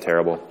 this is getting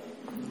terrible.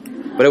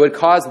 But it would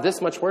cause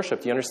this much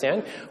worship. Do you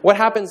understand? What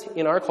happens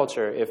in our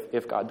culture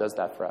if God does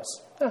that for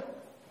us?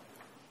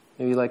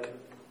 Maybe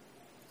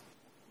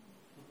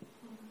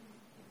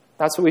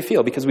that's what we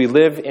feel because we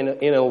live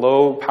in a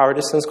low power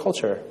distance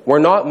culture. We're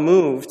not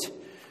moved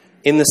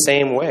in the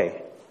same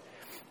way.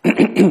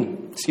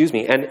 Excuse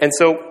me. And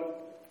so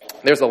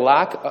there's a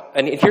lack,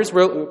 and here's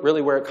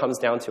really where it comes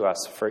down to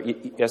us, for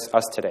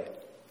us today.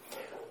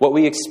 What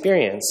we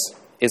experience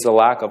is a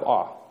lack of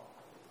awe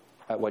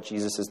at what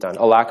Jesus has done,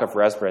 a lack of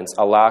reverence,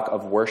 a lack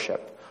of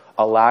worship,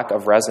 a lack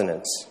of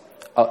resonance,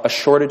 a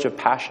shortage of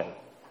passion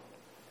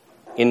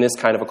in this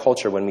kind of a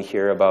culture when we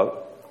hear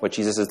about what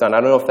Jesus has done.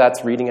 I don't know if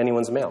that's reading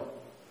anyone's mail.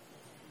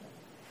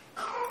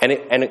 And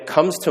it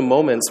comes to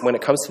moments, when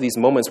it comes to these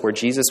moments where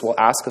Jesus will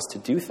ask us to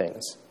do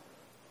things,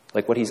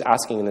 like what he's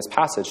asking in this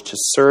passage, to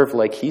serve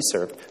like he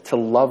served, to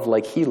love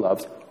like he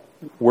loved,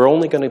 we're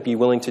only going to be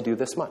willing to do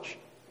this much.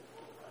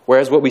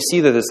 Whereas what we see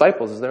the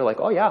disciples is they're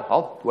like, oh yeah,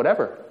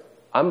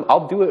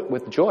 I'll do it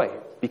with joy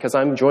because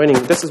I'm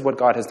joining. This is what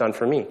God has done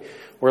for me.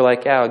 We're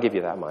like, yeah, I'll give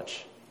you that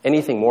much.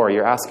 Anything more,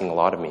 you're asking a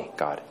lot of me,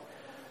 God.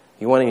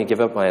 You want me to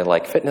give up my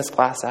fitness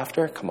class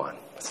after? Come on,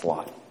 that's a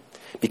lot.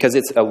 Because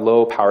it's a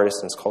low power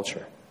distance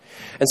culture.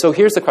 And so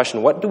here's the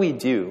question, what do we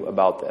do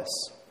about this?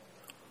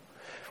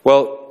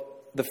 Well,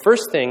 the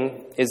first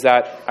thing is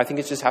that I think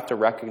you just have to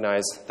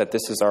recognize that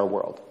this is our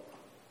world.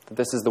 That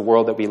this is the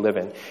world that we live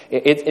in.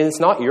 It's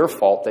not your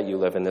fault that you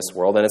live in this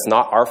world, and it's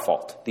not our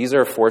fault. These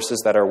are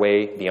forces that are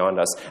way beyond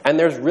us. And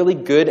there's really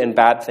good and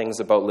bad things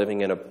about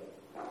living in a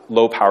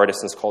low power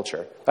distance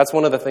culture. That's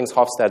one of the things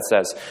Hofstede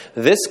says.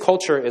 This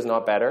culture is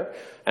not better,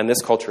 and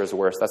this culture is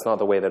worse. That's not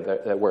the way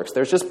that works.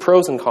 There's just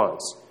pros and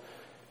cons.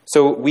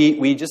 So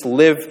we just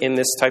live in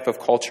this type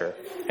of culture,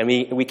 and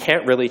we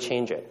can't really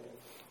change it.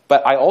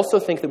 But I also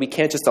think that we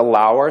can't just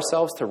allow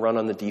ourselves to run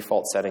on the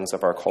default settings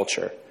of our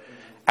culture.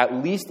 At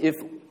least if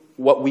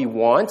what we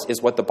want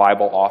is what the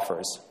Bible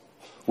offers,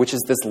 which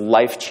is this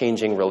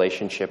life-changing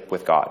relationship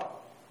with God.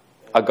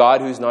 A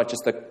God who's not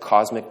just a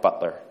cosmic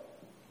butler,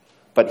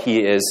 but he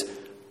is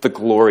the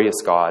glorious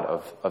God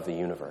of the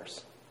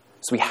universe.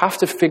 So we have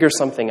to figure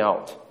something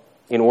out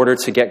in order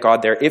to get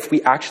God there if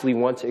we actually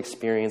want to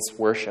experience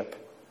worship.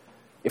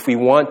 If we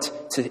want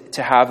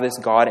to have this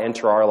God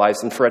enter our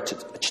lives and for it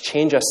to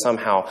change us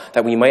somehow,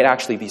 that we might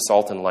actually be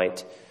salt and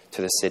light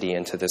to the city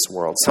and to this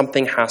world.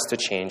 Something has to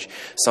change.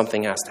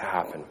 Something has to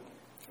happen.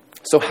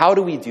 So how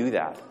do we do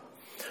that?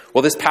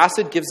 Well, this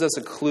passage gives us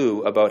a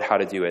clue about how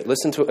to do it.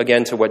 Listen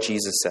again to what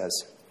Jesus says.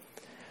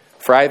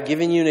 For I have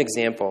given you an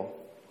example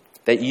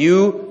that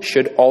you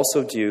should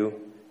also do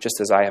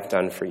just as I have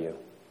done for you.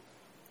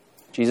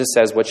 Jesus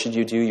says, what should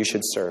you do? You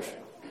should serve.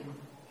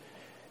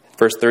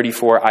 Verse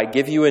 34, I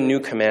give you a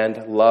new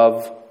command,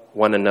 love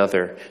one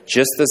another.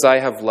 Just as I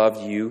have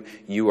loved you,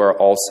 you are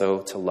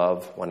also to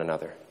love one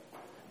another.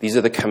 These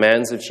are the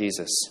commands of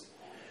Jesus,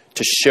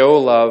 to show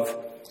love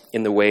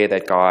in the way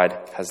that God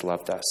has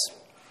loved us.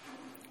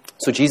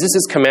 So Jesus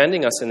is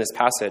commanding us in this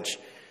passage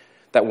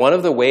that one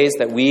of the ways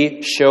that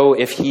we show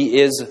if he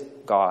is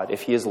God,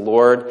 if he is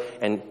Lord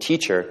and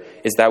teacher,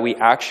 is that we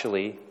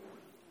actually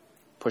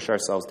push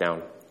ourselves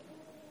down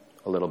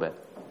a little bit.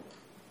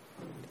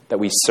 That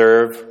we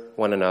serve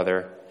one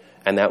another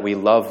and that we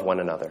love one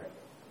another.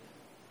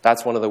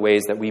 That's one of the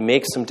ways that we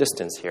make some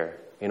distance here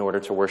in order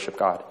to worship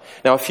God.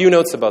 Now, a few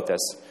notes about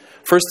this.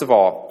 First of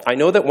all, I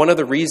know that one of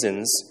the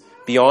reasons,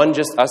 beyond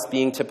just us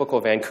being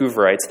typical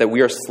Vancouverites, that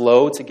we are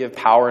slow to give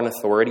power and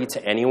authority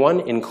to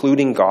anyone,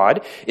 including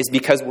God, is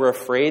because we're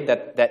afraid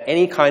that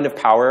any kind of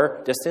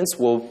power distance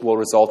will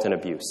result in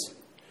abuse.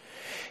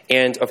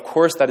 And of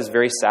course, that is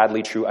very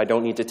sadly true. I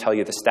don't need to tell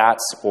you the stats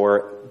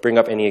or bring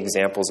up any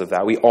examples of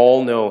that. We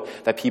all know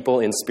that people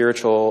in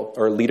spiritual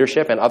or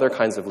leadership and other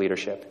kinds of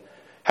leadership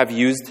have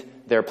used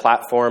their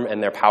platform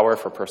and their power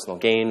for personal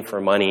gain,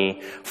 for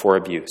money, for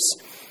abuse.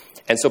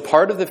 And so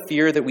part of the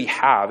fear that we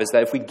have is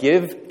that if we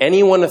give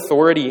anyone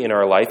authority in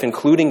our life,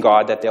 including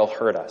God, that they'll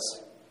hurt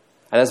us.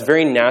 And that's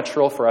very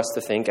natural for us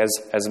to think as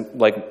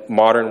like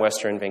modern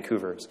Western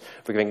Vancouverites.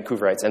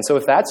 And so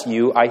if that's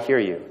you, I hear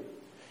you.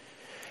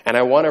 And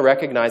I want to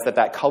recognize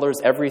that colors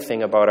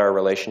everything about our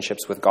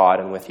relationships with God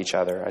and with each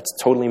other. It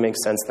totally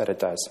makes sense that it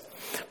does.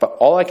 But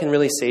all I can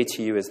really say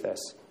to you is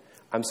this.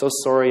 I'm so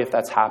sorry if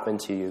that's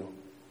happened to you.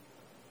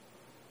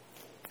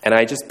 And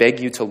I just beg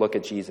you to look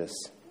at Jesus.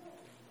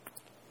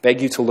 Beg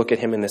you to look at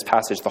him in this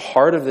passage. The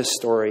heart of this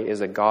story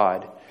is a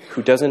God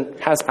who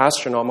has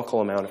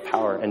astronomical amount of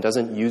power and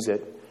doesn't use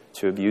it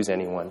to abuse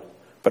anyone,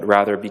 but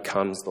rather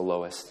becomes the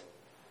lowest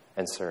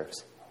and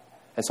serves.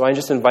 And so I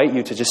just invite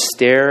you to just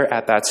stare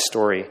at that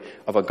story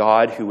of a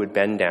God who would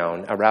bend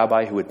down, a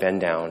rabbi who would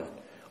bend down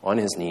on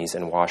his knees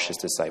and wash his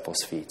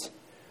disciples' feet,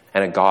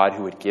 and a God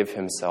who would give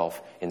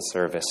himself in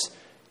service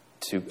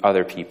to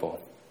other people,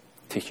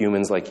 to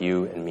humans like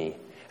you and me,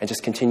 and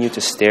just continue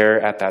to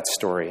stare at that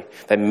story,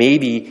 that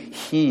maybe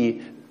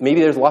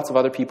there's lots of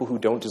other people who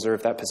don't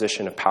deserve that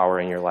position of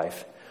power in your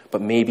life,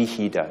 but maybe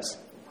he does.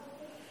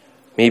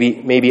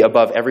 Maybe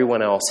above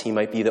everyone else, he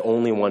might be the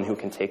only one who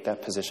can take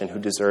that position, who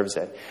deserves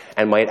it,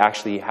 and might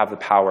actually have the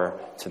power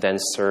to then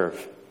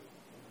serve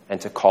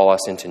and to call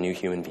us into new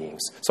human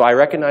beings. So I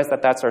recognize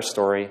that that's our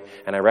story,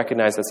 and I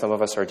recognize that some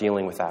of us are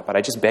dealing with that, but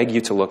I just beg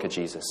you to look at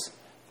Jesus,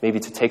 maybe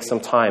to take some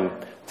time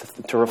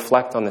to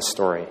reflect on this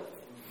story.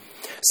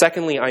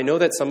 Secondly, I know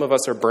that some of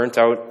us are burnt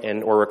out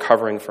or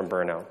recovering from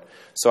burnout.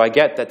 So I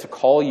get that to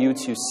call you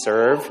to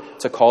serve,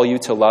 to call you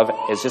to love,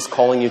 is just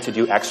calling you to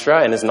do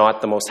extra and is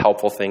not the most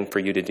helpful thing for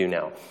you to do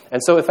now. And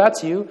so if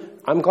that's you,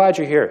 I'm glad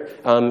you're here.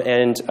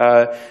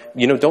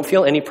 Don't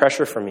feel any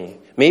pressure from me.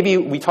 Maybe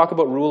we talk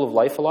about rule of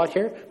life a lot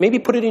here. Maybe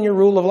put it in your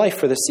rule of life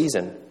for this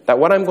season. That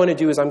what I'm going to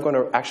do is I'm going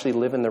to actually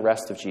live in the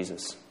rest of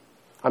Jesus.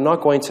 I'm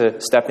not going to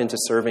step into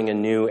serving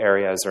in new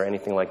areas or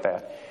anything like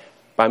that.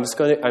 But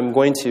I'm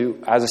going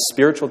to, as a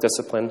spiritual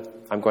discipline,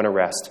 I'm going to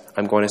rest.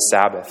 I'm going to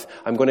Sabbath.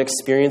 I'm going to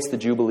experience the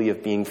jubilee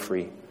of being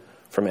free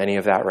from any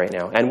of that right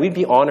now. And we'd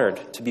be honored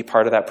to be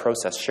part of that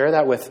process. Share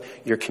that with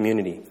your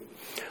community.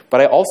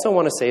 But I also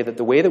want to say that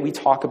the way that we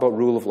talk about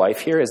rule of life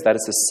here is that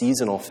it's a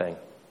seasonal thing.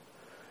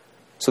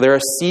 So there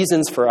are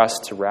seasons for us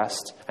to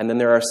rest, and then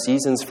there are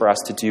seasons for us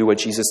to do what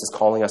Jesus is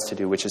calling us to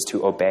do, which is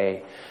to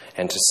obey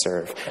and to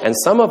serve. And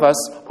some of us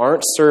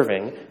aren't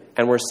serving,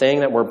 and we're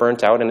saying that we're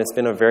burnt out, and it's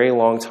been a very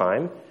long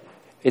time.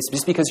 It's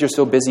just because you're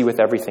so busy with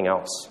everything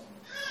else.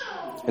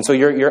 And so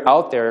you're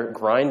out there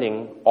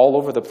grinding all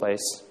over the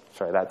place.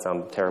 Sorry, that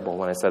sounded terrible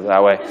when I said it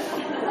that way.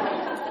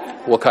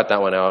 We'll cut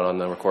that one out on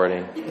the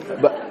recording.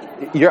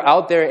 But you're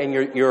out there and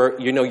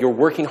you're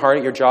working hard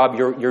at your job.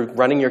 You're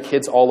running your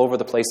kids all over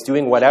the place,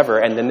 doing whatever,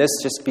 and then this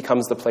just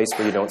becomes the place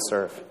where you don't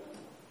serve.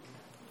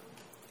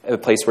 A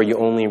place where you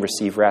only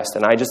receive rest.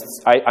 And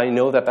I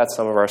know that that's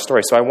some of our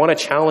story. So I want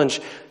to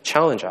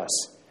challenge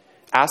us,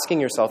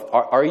 asking yourself,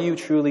 are you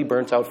truly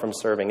burnt out from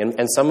serving?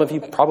 And some of you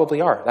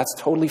probably are. That's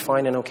totally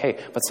fine and okay.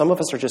 But some of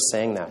us are just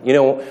saying that. You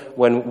know,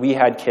 when we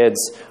had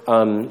kids,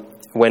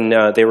 when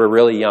they were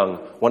really young,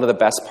 one of the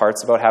best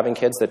parts about having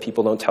kids that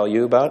people don't tell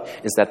you about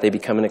is that they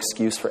become an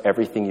excuse for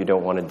everything you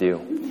don't want to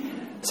do.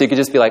 So you could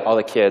just be like, oh,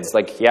 the kids,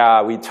 like,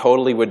 yeah, we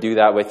totally would do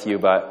that with you,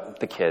 but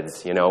the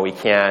kids, we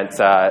can't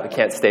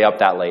stay up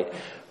that late.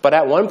 But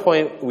at one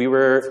point, we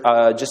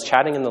were just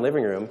chatting in the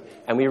living room,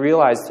 and we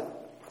realized,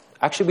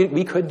 actually,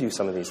 we could do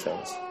some of these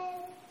things.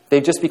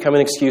 They've just become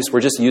an excuse. We're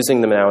just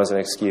using them now as an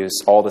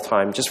excuse all the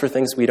time, just for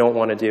things we don't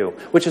want to do,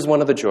 which is one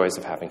of the joys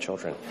of having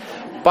children.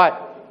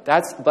 But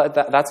that's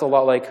a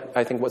lot like,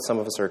 I think, what some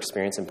of us are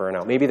experiencing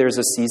burnout. Maybe there's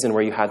a season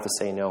where you had to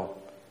say no.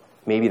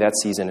 Maybe that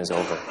season is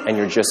over, and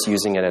you're just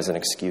using it as an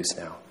excuse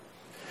now.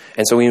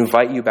 And so we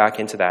invite you back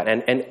into that.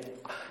 And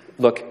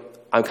look,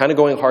 I'm kind of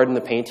going hard in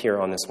the paint here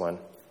on this one,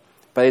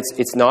 but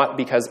it's not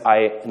because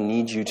I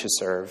need you to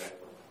serve.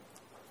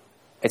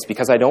 It's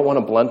because I don't want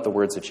to blunt the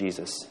words of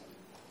Jesus.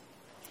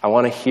 I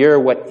want to hear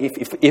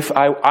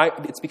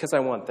it's because I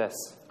want this.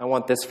 I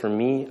want this for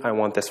me. I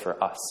want this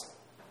for us.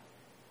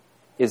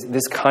 Is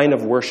this kind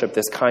of worship,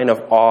 this kind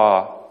of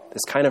awe,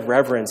 this kind of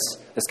reverence,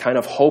 this kind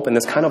of hope, and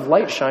this kind of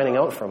light shining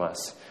out from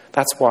us.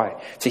 That's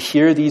why. To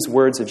hear these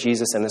words of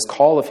Jesus and this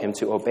call of him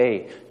to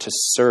obey, to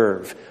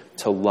serve,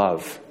 to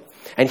love.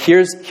 And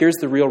here's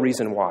the real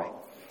reason why.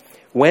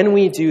 When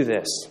we do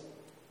this,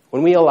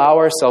 when we allow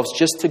ourselves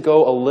just to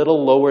go a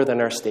little lower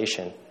than our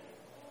station,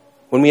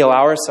 when we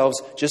allow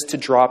ourselves just to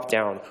drop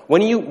down,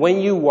 when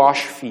you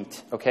wash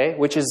feet, okay,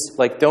 which is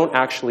like, don't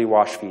actually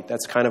wash feet.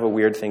 That's kind of a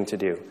weird thing to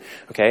do,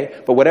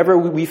 okay? But whatever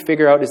we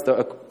figure out is the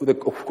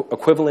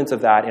equivalent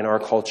of that in our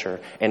culture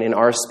and in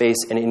our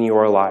space and in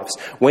your lives.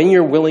 When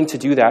you're willing to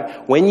do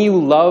that, when you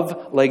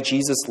love like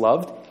Jesus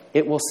loved,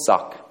 it will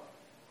suck.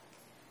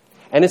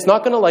 And it's not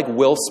going to like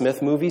Will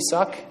Smith movie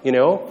suck,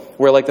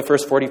 where like the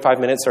first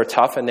 45 minutes are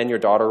tough and then your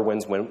daughter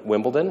wins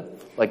Wimbledon.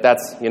 Like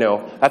that's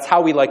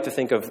how we like to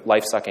think of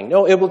life sucking.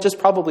 No, it will just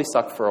probably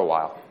suck for a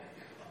while.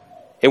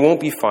 It won't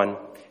be fun.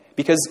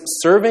 Because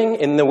serving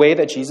in the way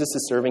that Jesus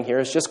is serving here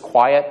is just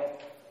quiet,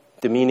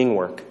 demeaning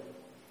work.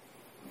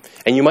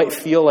 And you might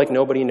feel like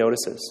nobody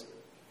notices.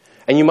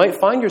 And you might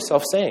find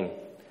yourself saying,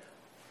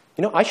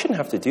 I shouldn't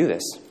have to do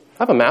this. I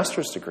have a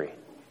master's degree.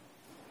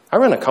 I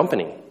run a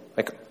company.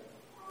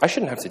 I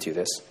shouldn't have to do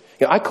this.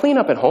 I clean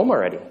up at home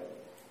already.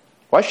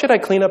 Why should I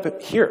clean up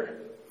here?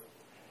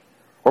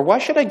 Or why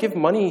should I give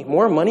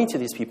more money to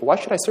these people? Why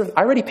should I serve?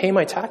 I already pay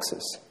my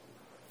taxes.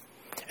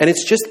 And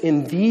it's just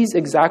in these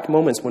exact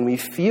moments when we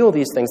feel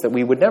these things that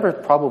we would never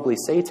probably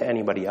say to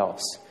anybody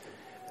else,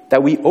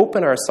 that we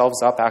open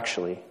ourselves up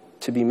actually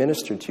to be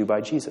ministered to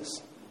by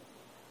Jesus.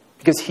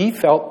 Because he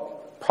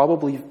felt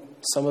probably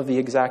some of the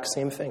exact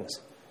same things.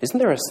 Isn't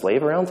there a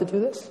slave around to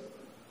do this?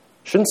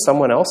 Shouldn't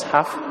someone else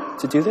have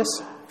to do this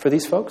for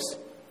these folks?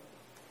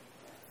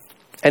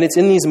 And it's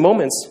in these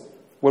moments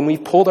when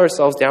we've pulled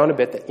ourselves down a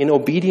bit, that in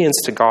obedience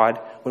to God,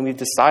 when we've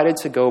decided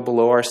to go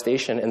below our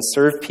station and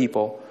serve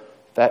people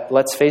that,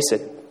 let's face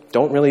it,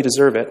 don't really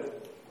deserve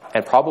it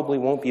and probably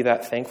won't be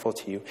that thankful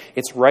to you.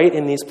 It's right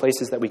in these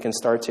places that we can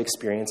start to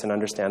experience and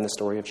understand the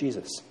story of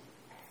Jesus.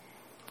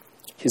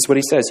 Here's what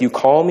he says: "You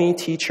call me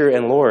teacher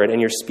and Lord,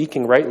 and you're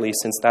speaking rightly,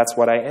 since that's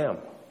what I am.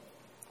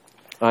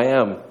 I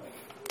am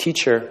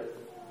teacher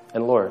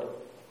and Lord.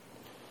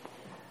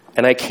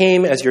 And I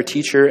came as your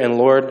teacher and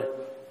Lord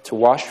to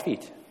wash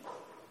feet."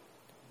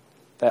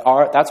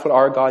 That's what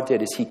our God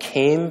did, is he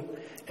came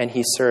and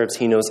he serves.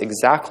 He knows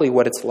exactly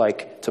what it's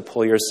like to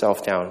pull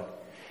yourself down.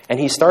 And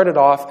he started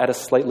off at a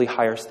slightly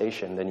higher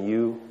station than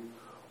you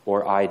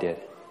or I did.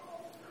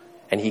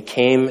 And he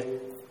came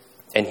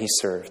and he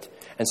served.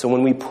 And so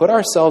when we put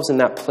ourselves in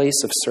that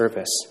place of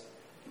service,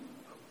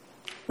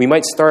 we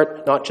might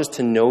start not just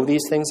to know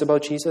these things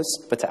about Jesus,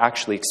 but to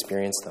actually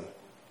experience them.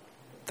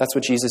 That's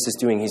what Jesus is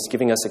doing. He's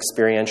giving us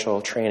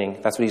experiential training.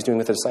 That's what he's doing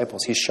with the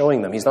disciples. He's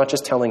showing them. He's not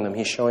just telling them,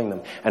 he's showing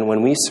them. And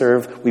when we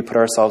serve, we put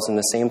ourselves in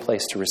the same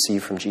place to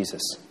receive from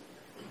Jesus.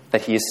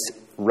 That he is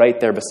right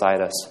there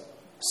beside us,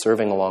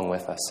 serving along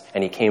with us.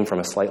 And he came from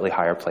a slightly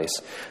higher place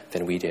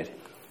than we did.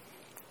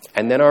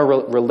 And then our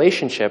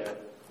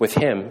relationship with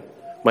him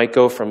might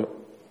go from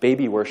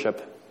baby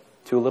worship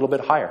to a little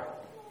bit higher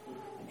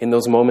in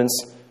those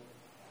moments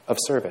of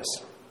service.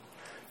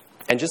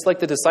 And just like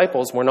the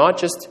disciples, we're not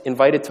just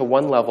invited to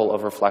one level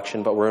of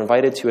reflection, but we're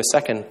invited to a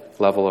second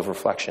level of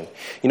reflection.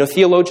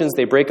 Theologians,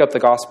 they break up the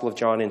Gospel of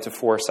John into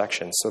 4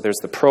 sections. So there's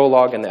the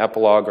prologue and the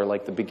epilogue, or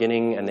like the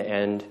beginning and the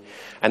end.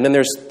 And then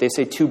they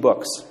say 2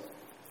 books.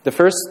 The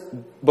first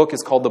book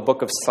is called the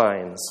Book of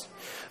Signs.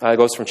 It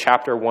goes from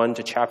chapter 1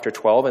 to chapter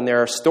 12, and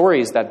there are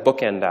stories that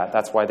bookend that.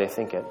 That's why they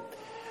think it.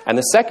 And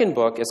the second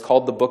book is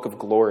called the Book of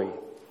Glory.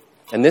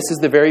 And this is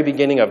the very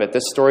beginning of it,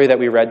 this story that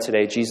we read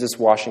today, Jesus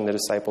washing the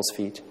disciples'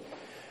 feet.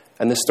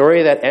 And the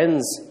story that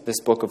ends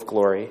this book of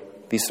glory,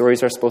 these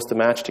stories are supposed to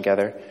match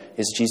together,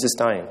 is Jesus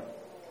dying.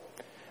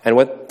 And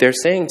what they're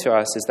saying to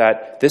us is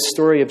that this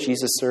story of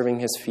Jesus serving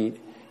his feet,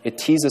 it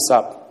tees us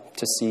up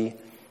to see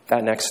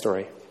that next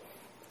story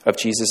of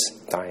Jesus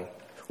dying,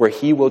 where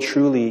he will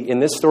truly, in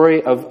this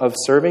story of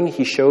serving,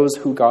 he shows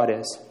who God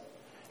is,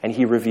 and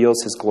he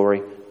reveals his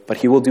glory. But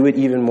he will do it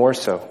even more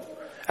so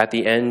at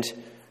the end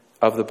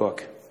of the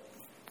book.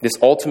 This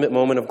ultimate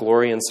moment of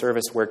glory and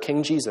service where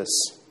King Jesus,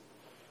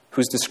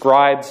 who's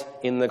described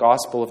in the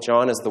Gospel of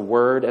John as the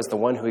Word, as the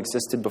one who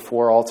existed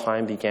before all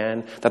time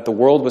began, that the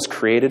world was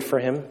created for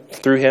him,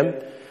 through him,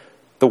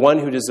 the one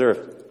who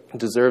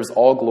deserves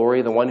all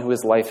glory, the one who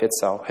is life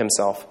itself,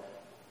 himself,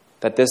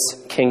 that this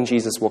King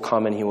Jesus will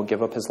come and he will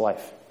give up his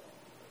life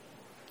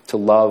to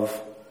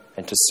love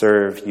and to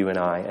serve you and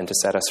I and to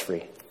set us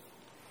free.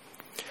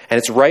 And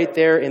it's right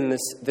there in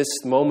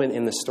this moment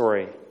in the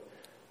story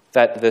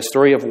that the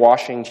story of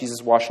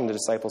Jesus washing the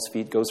disciples'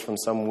 feet goes from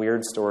some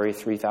weird story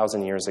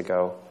 3,000 years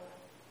ago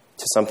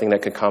to something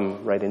that could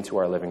come right into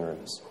our living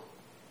rooms.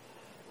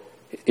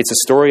 It's a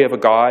story of a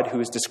God who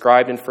is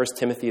described in 1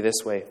 Timothy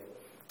this way: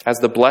 as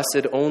the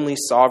blessed, only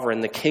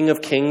sovereign, the King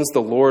of kings,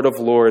 the Lord of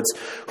lords,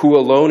 who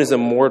alone is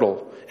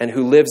immortal and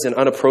who lives in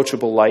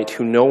unapproachable light,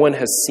 who no one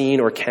has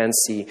seen or can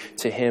see.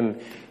 To him,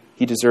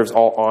 he deserves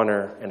all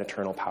honor and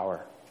eternal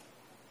power.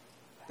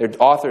 The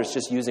author is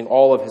just using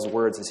all of his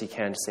words as he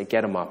can to say,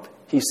 get him up.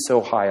 He's so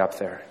high up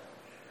there.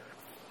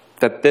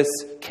 That this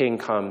king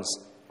comes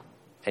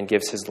and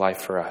gives his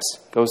life for us,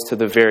 goes to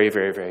the very,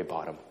 very, very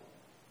bottom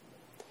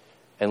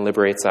and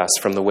liberates us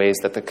from the ways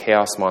that the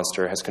chaos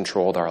monster has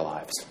controlled our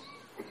lives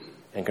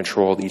and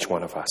controlled each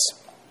one of us.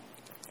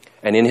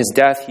 And in his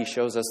death, he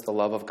shows us the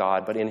love of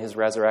God, but in his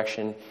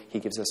resurrection, he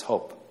gives us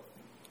hope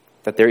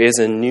that there is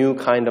a new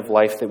kind of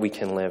life that we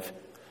can live,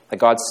 that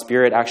God's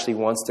Spirit actually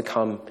wants to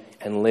come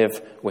and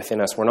live within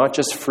us. We're not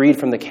just freed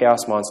from the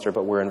chaos monster,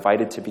 but we're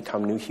invited to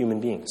become new human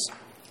beings.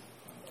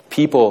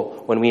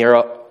 People, when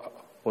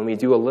we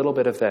do a little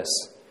bit of this,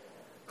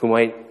 who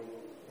might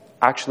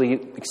actually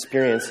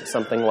experience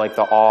something like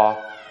the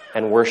awe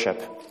and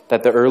worship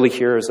that the early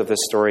hearers of this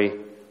story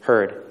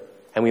heard.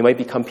 And we might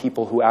become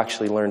people who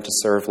actually learn to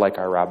serve like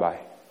our rabbi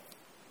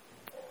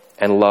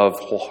and love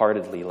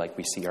wholeheartedly like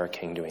we see our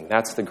King doing.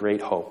 That's the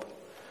great hope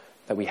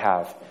that we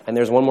have. And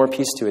there's one more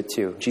piece to it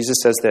too. Jesus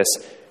says this,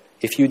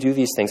 if you do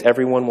these things,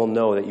 everyone will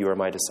know that you are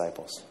my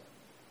disciples.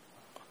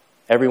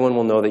 Everyone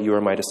will know that you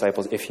are my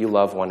disciples if you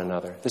love one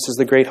another. This is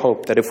the great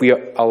hope, that if we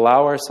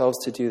allow ourselves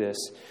to do this,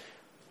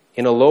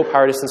 in a low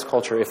power distance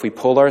culture, if we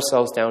pull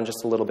ourselves down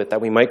just a little bit,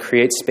 that we might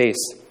create space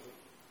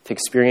to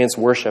experience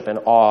worship and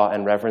awe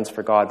and reverence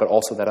for God, but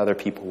also that other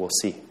people will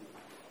see.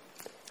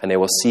 And they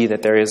will see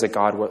that there is a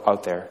God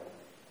out there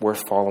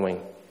worth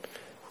following,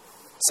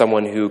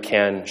 someone who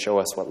can show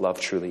us what love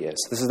truly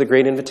is. This is the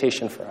great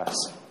invitation for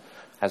us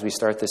as we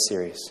start this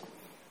series.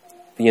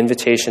 The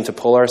invitation to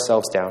pull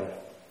ourselves down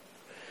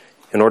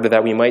in order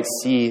that we might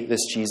see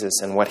this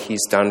Jesus and what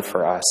he's done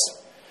for us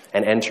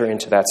and enter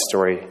into that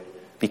story,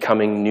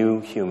 becoming new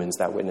humans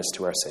that witness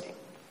to our city.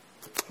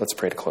 Let's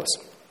pray to close.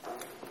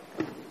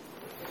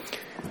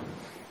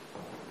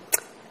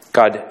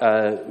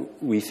 God,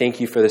 we thank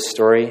you for this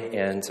story,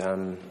 and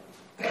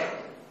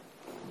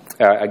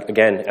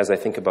again, as I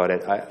think about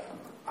it,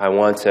 I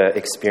want to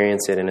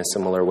experience it in a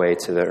similar way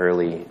to the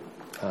early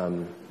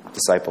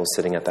disciples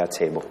sitting at that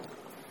table.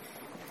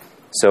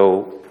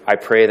 So I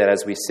pray that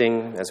as we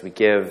sing, as we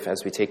give,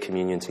 as we take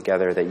communion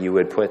together, that you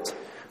would put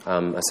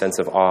a sense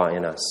of awe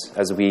in us.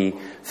 As we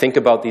think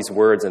about these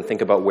words and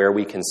think about where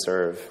we can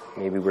serve,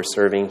 maybe we're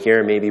serving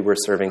here, maybe we're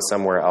serving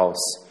somewhere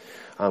else.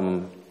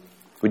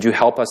 Would you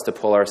help us to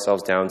pull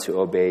ourselves down to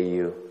obey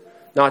you?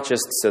 Not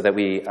just so that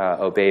we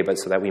obey, but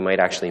so that we might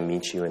actually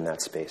meet you in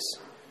that space.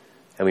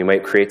 And we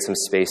might create some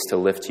space to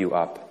lift you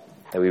up,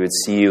 that we would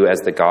see you as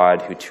the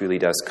God who truly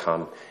does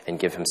come and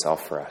give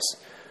himself for us.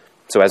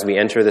 So as we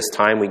enter this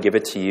time, we give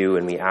it to you,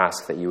 and we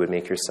ask that you would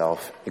make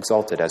yourself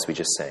exalted as we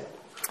just sang.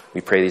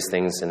 We pray these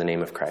things in the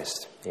name of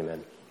Christ.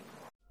 Amen.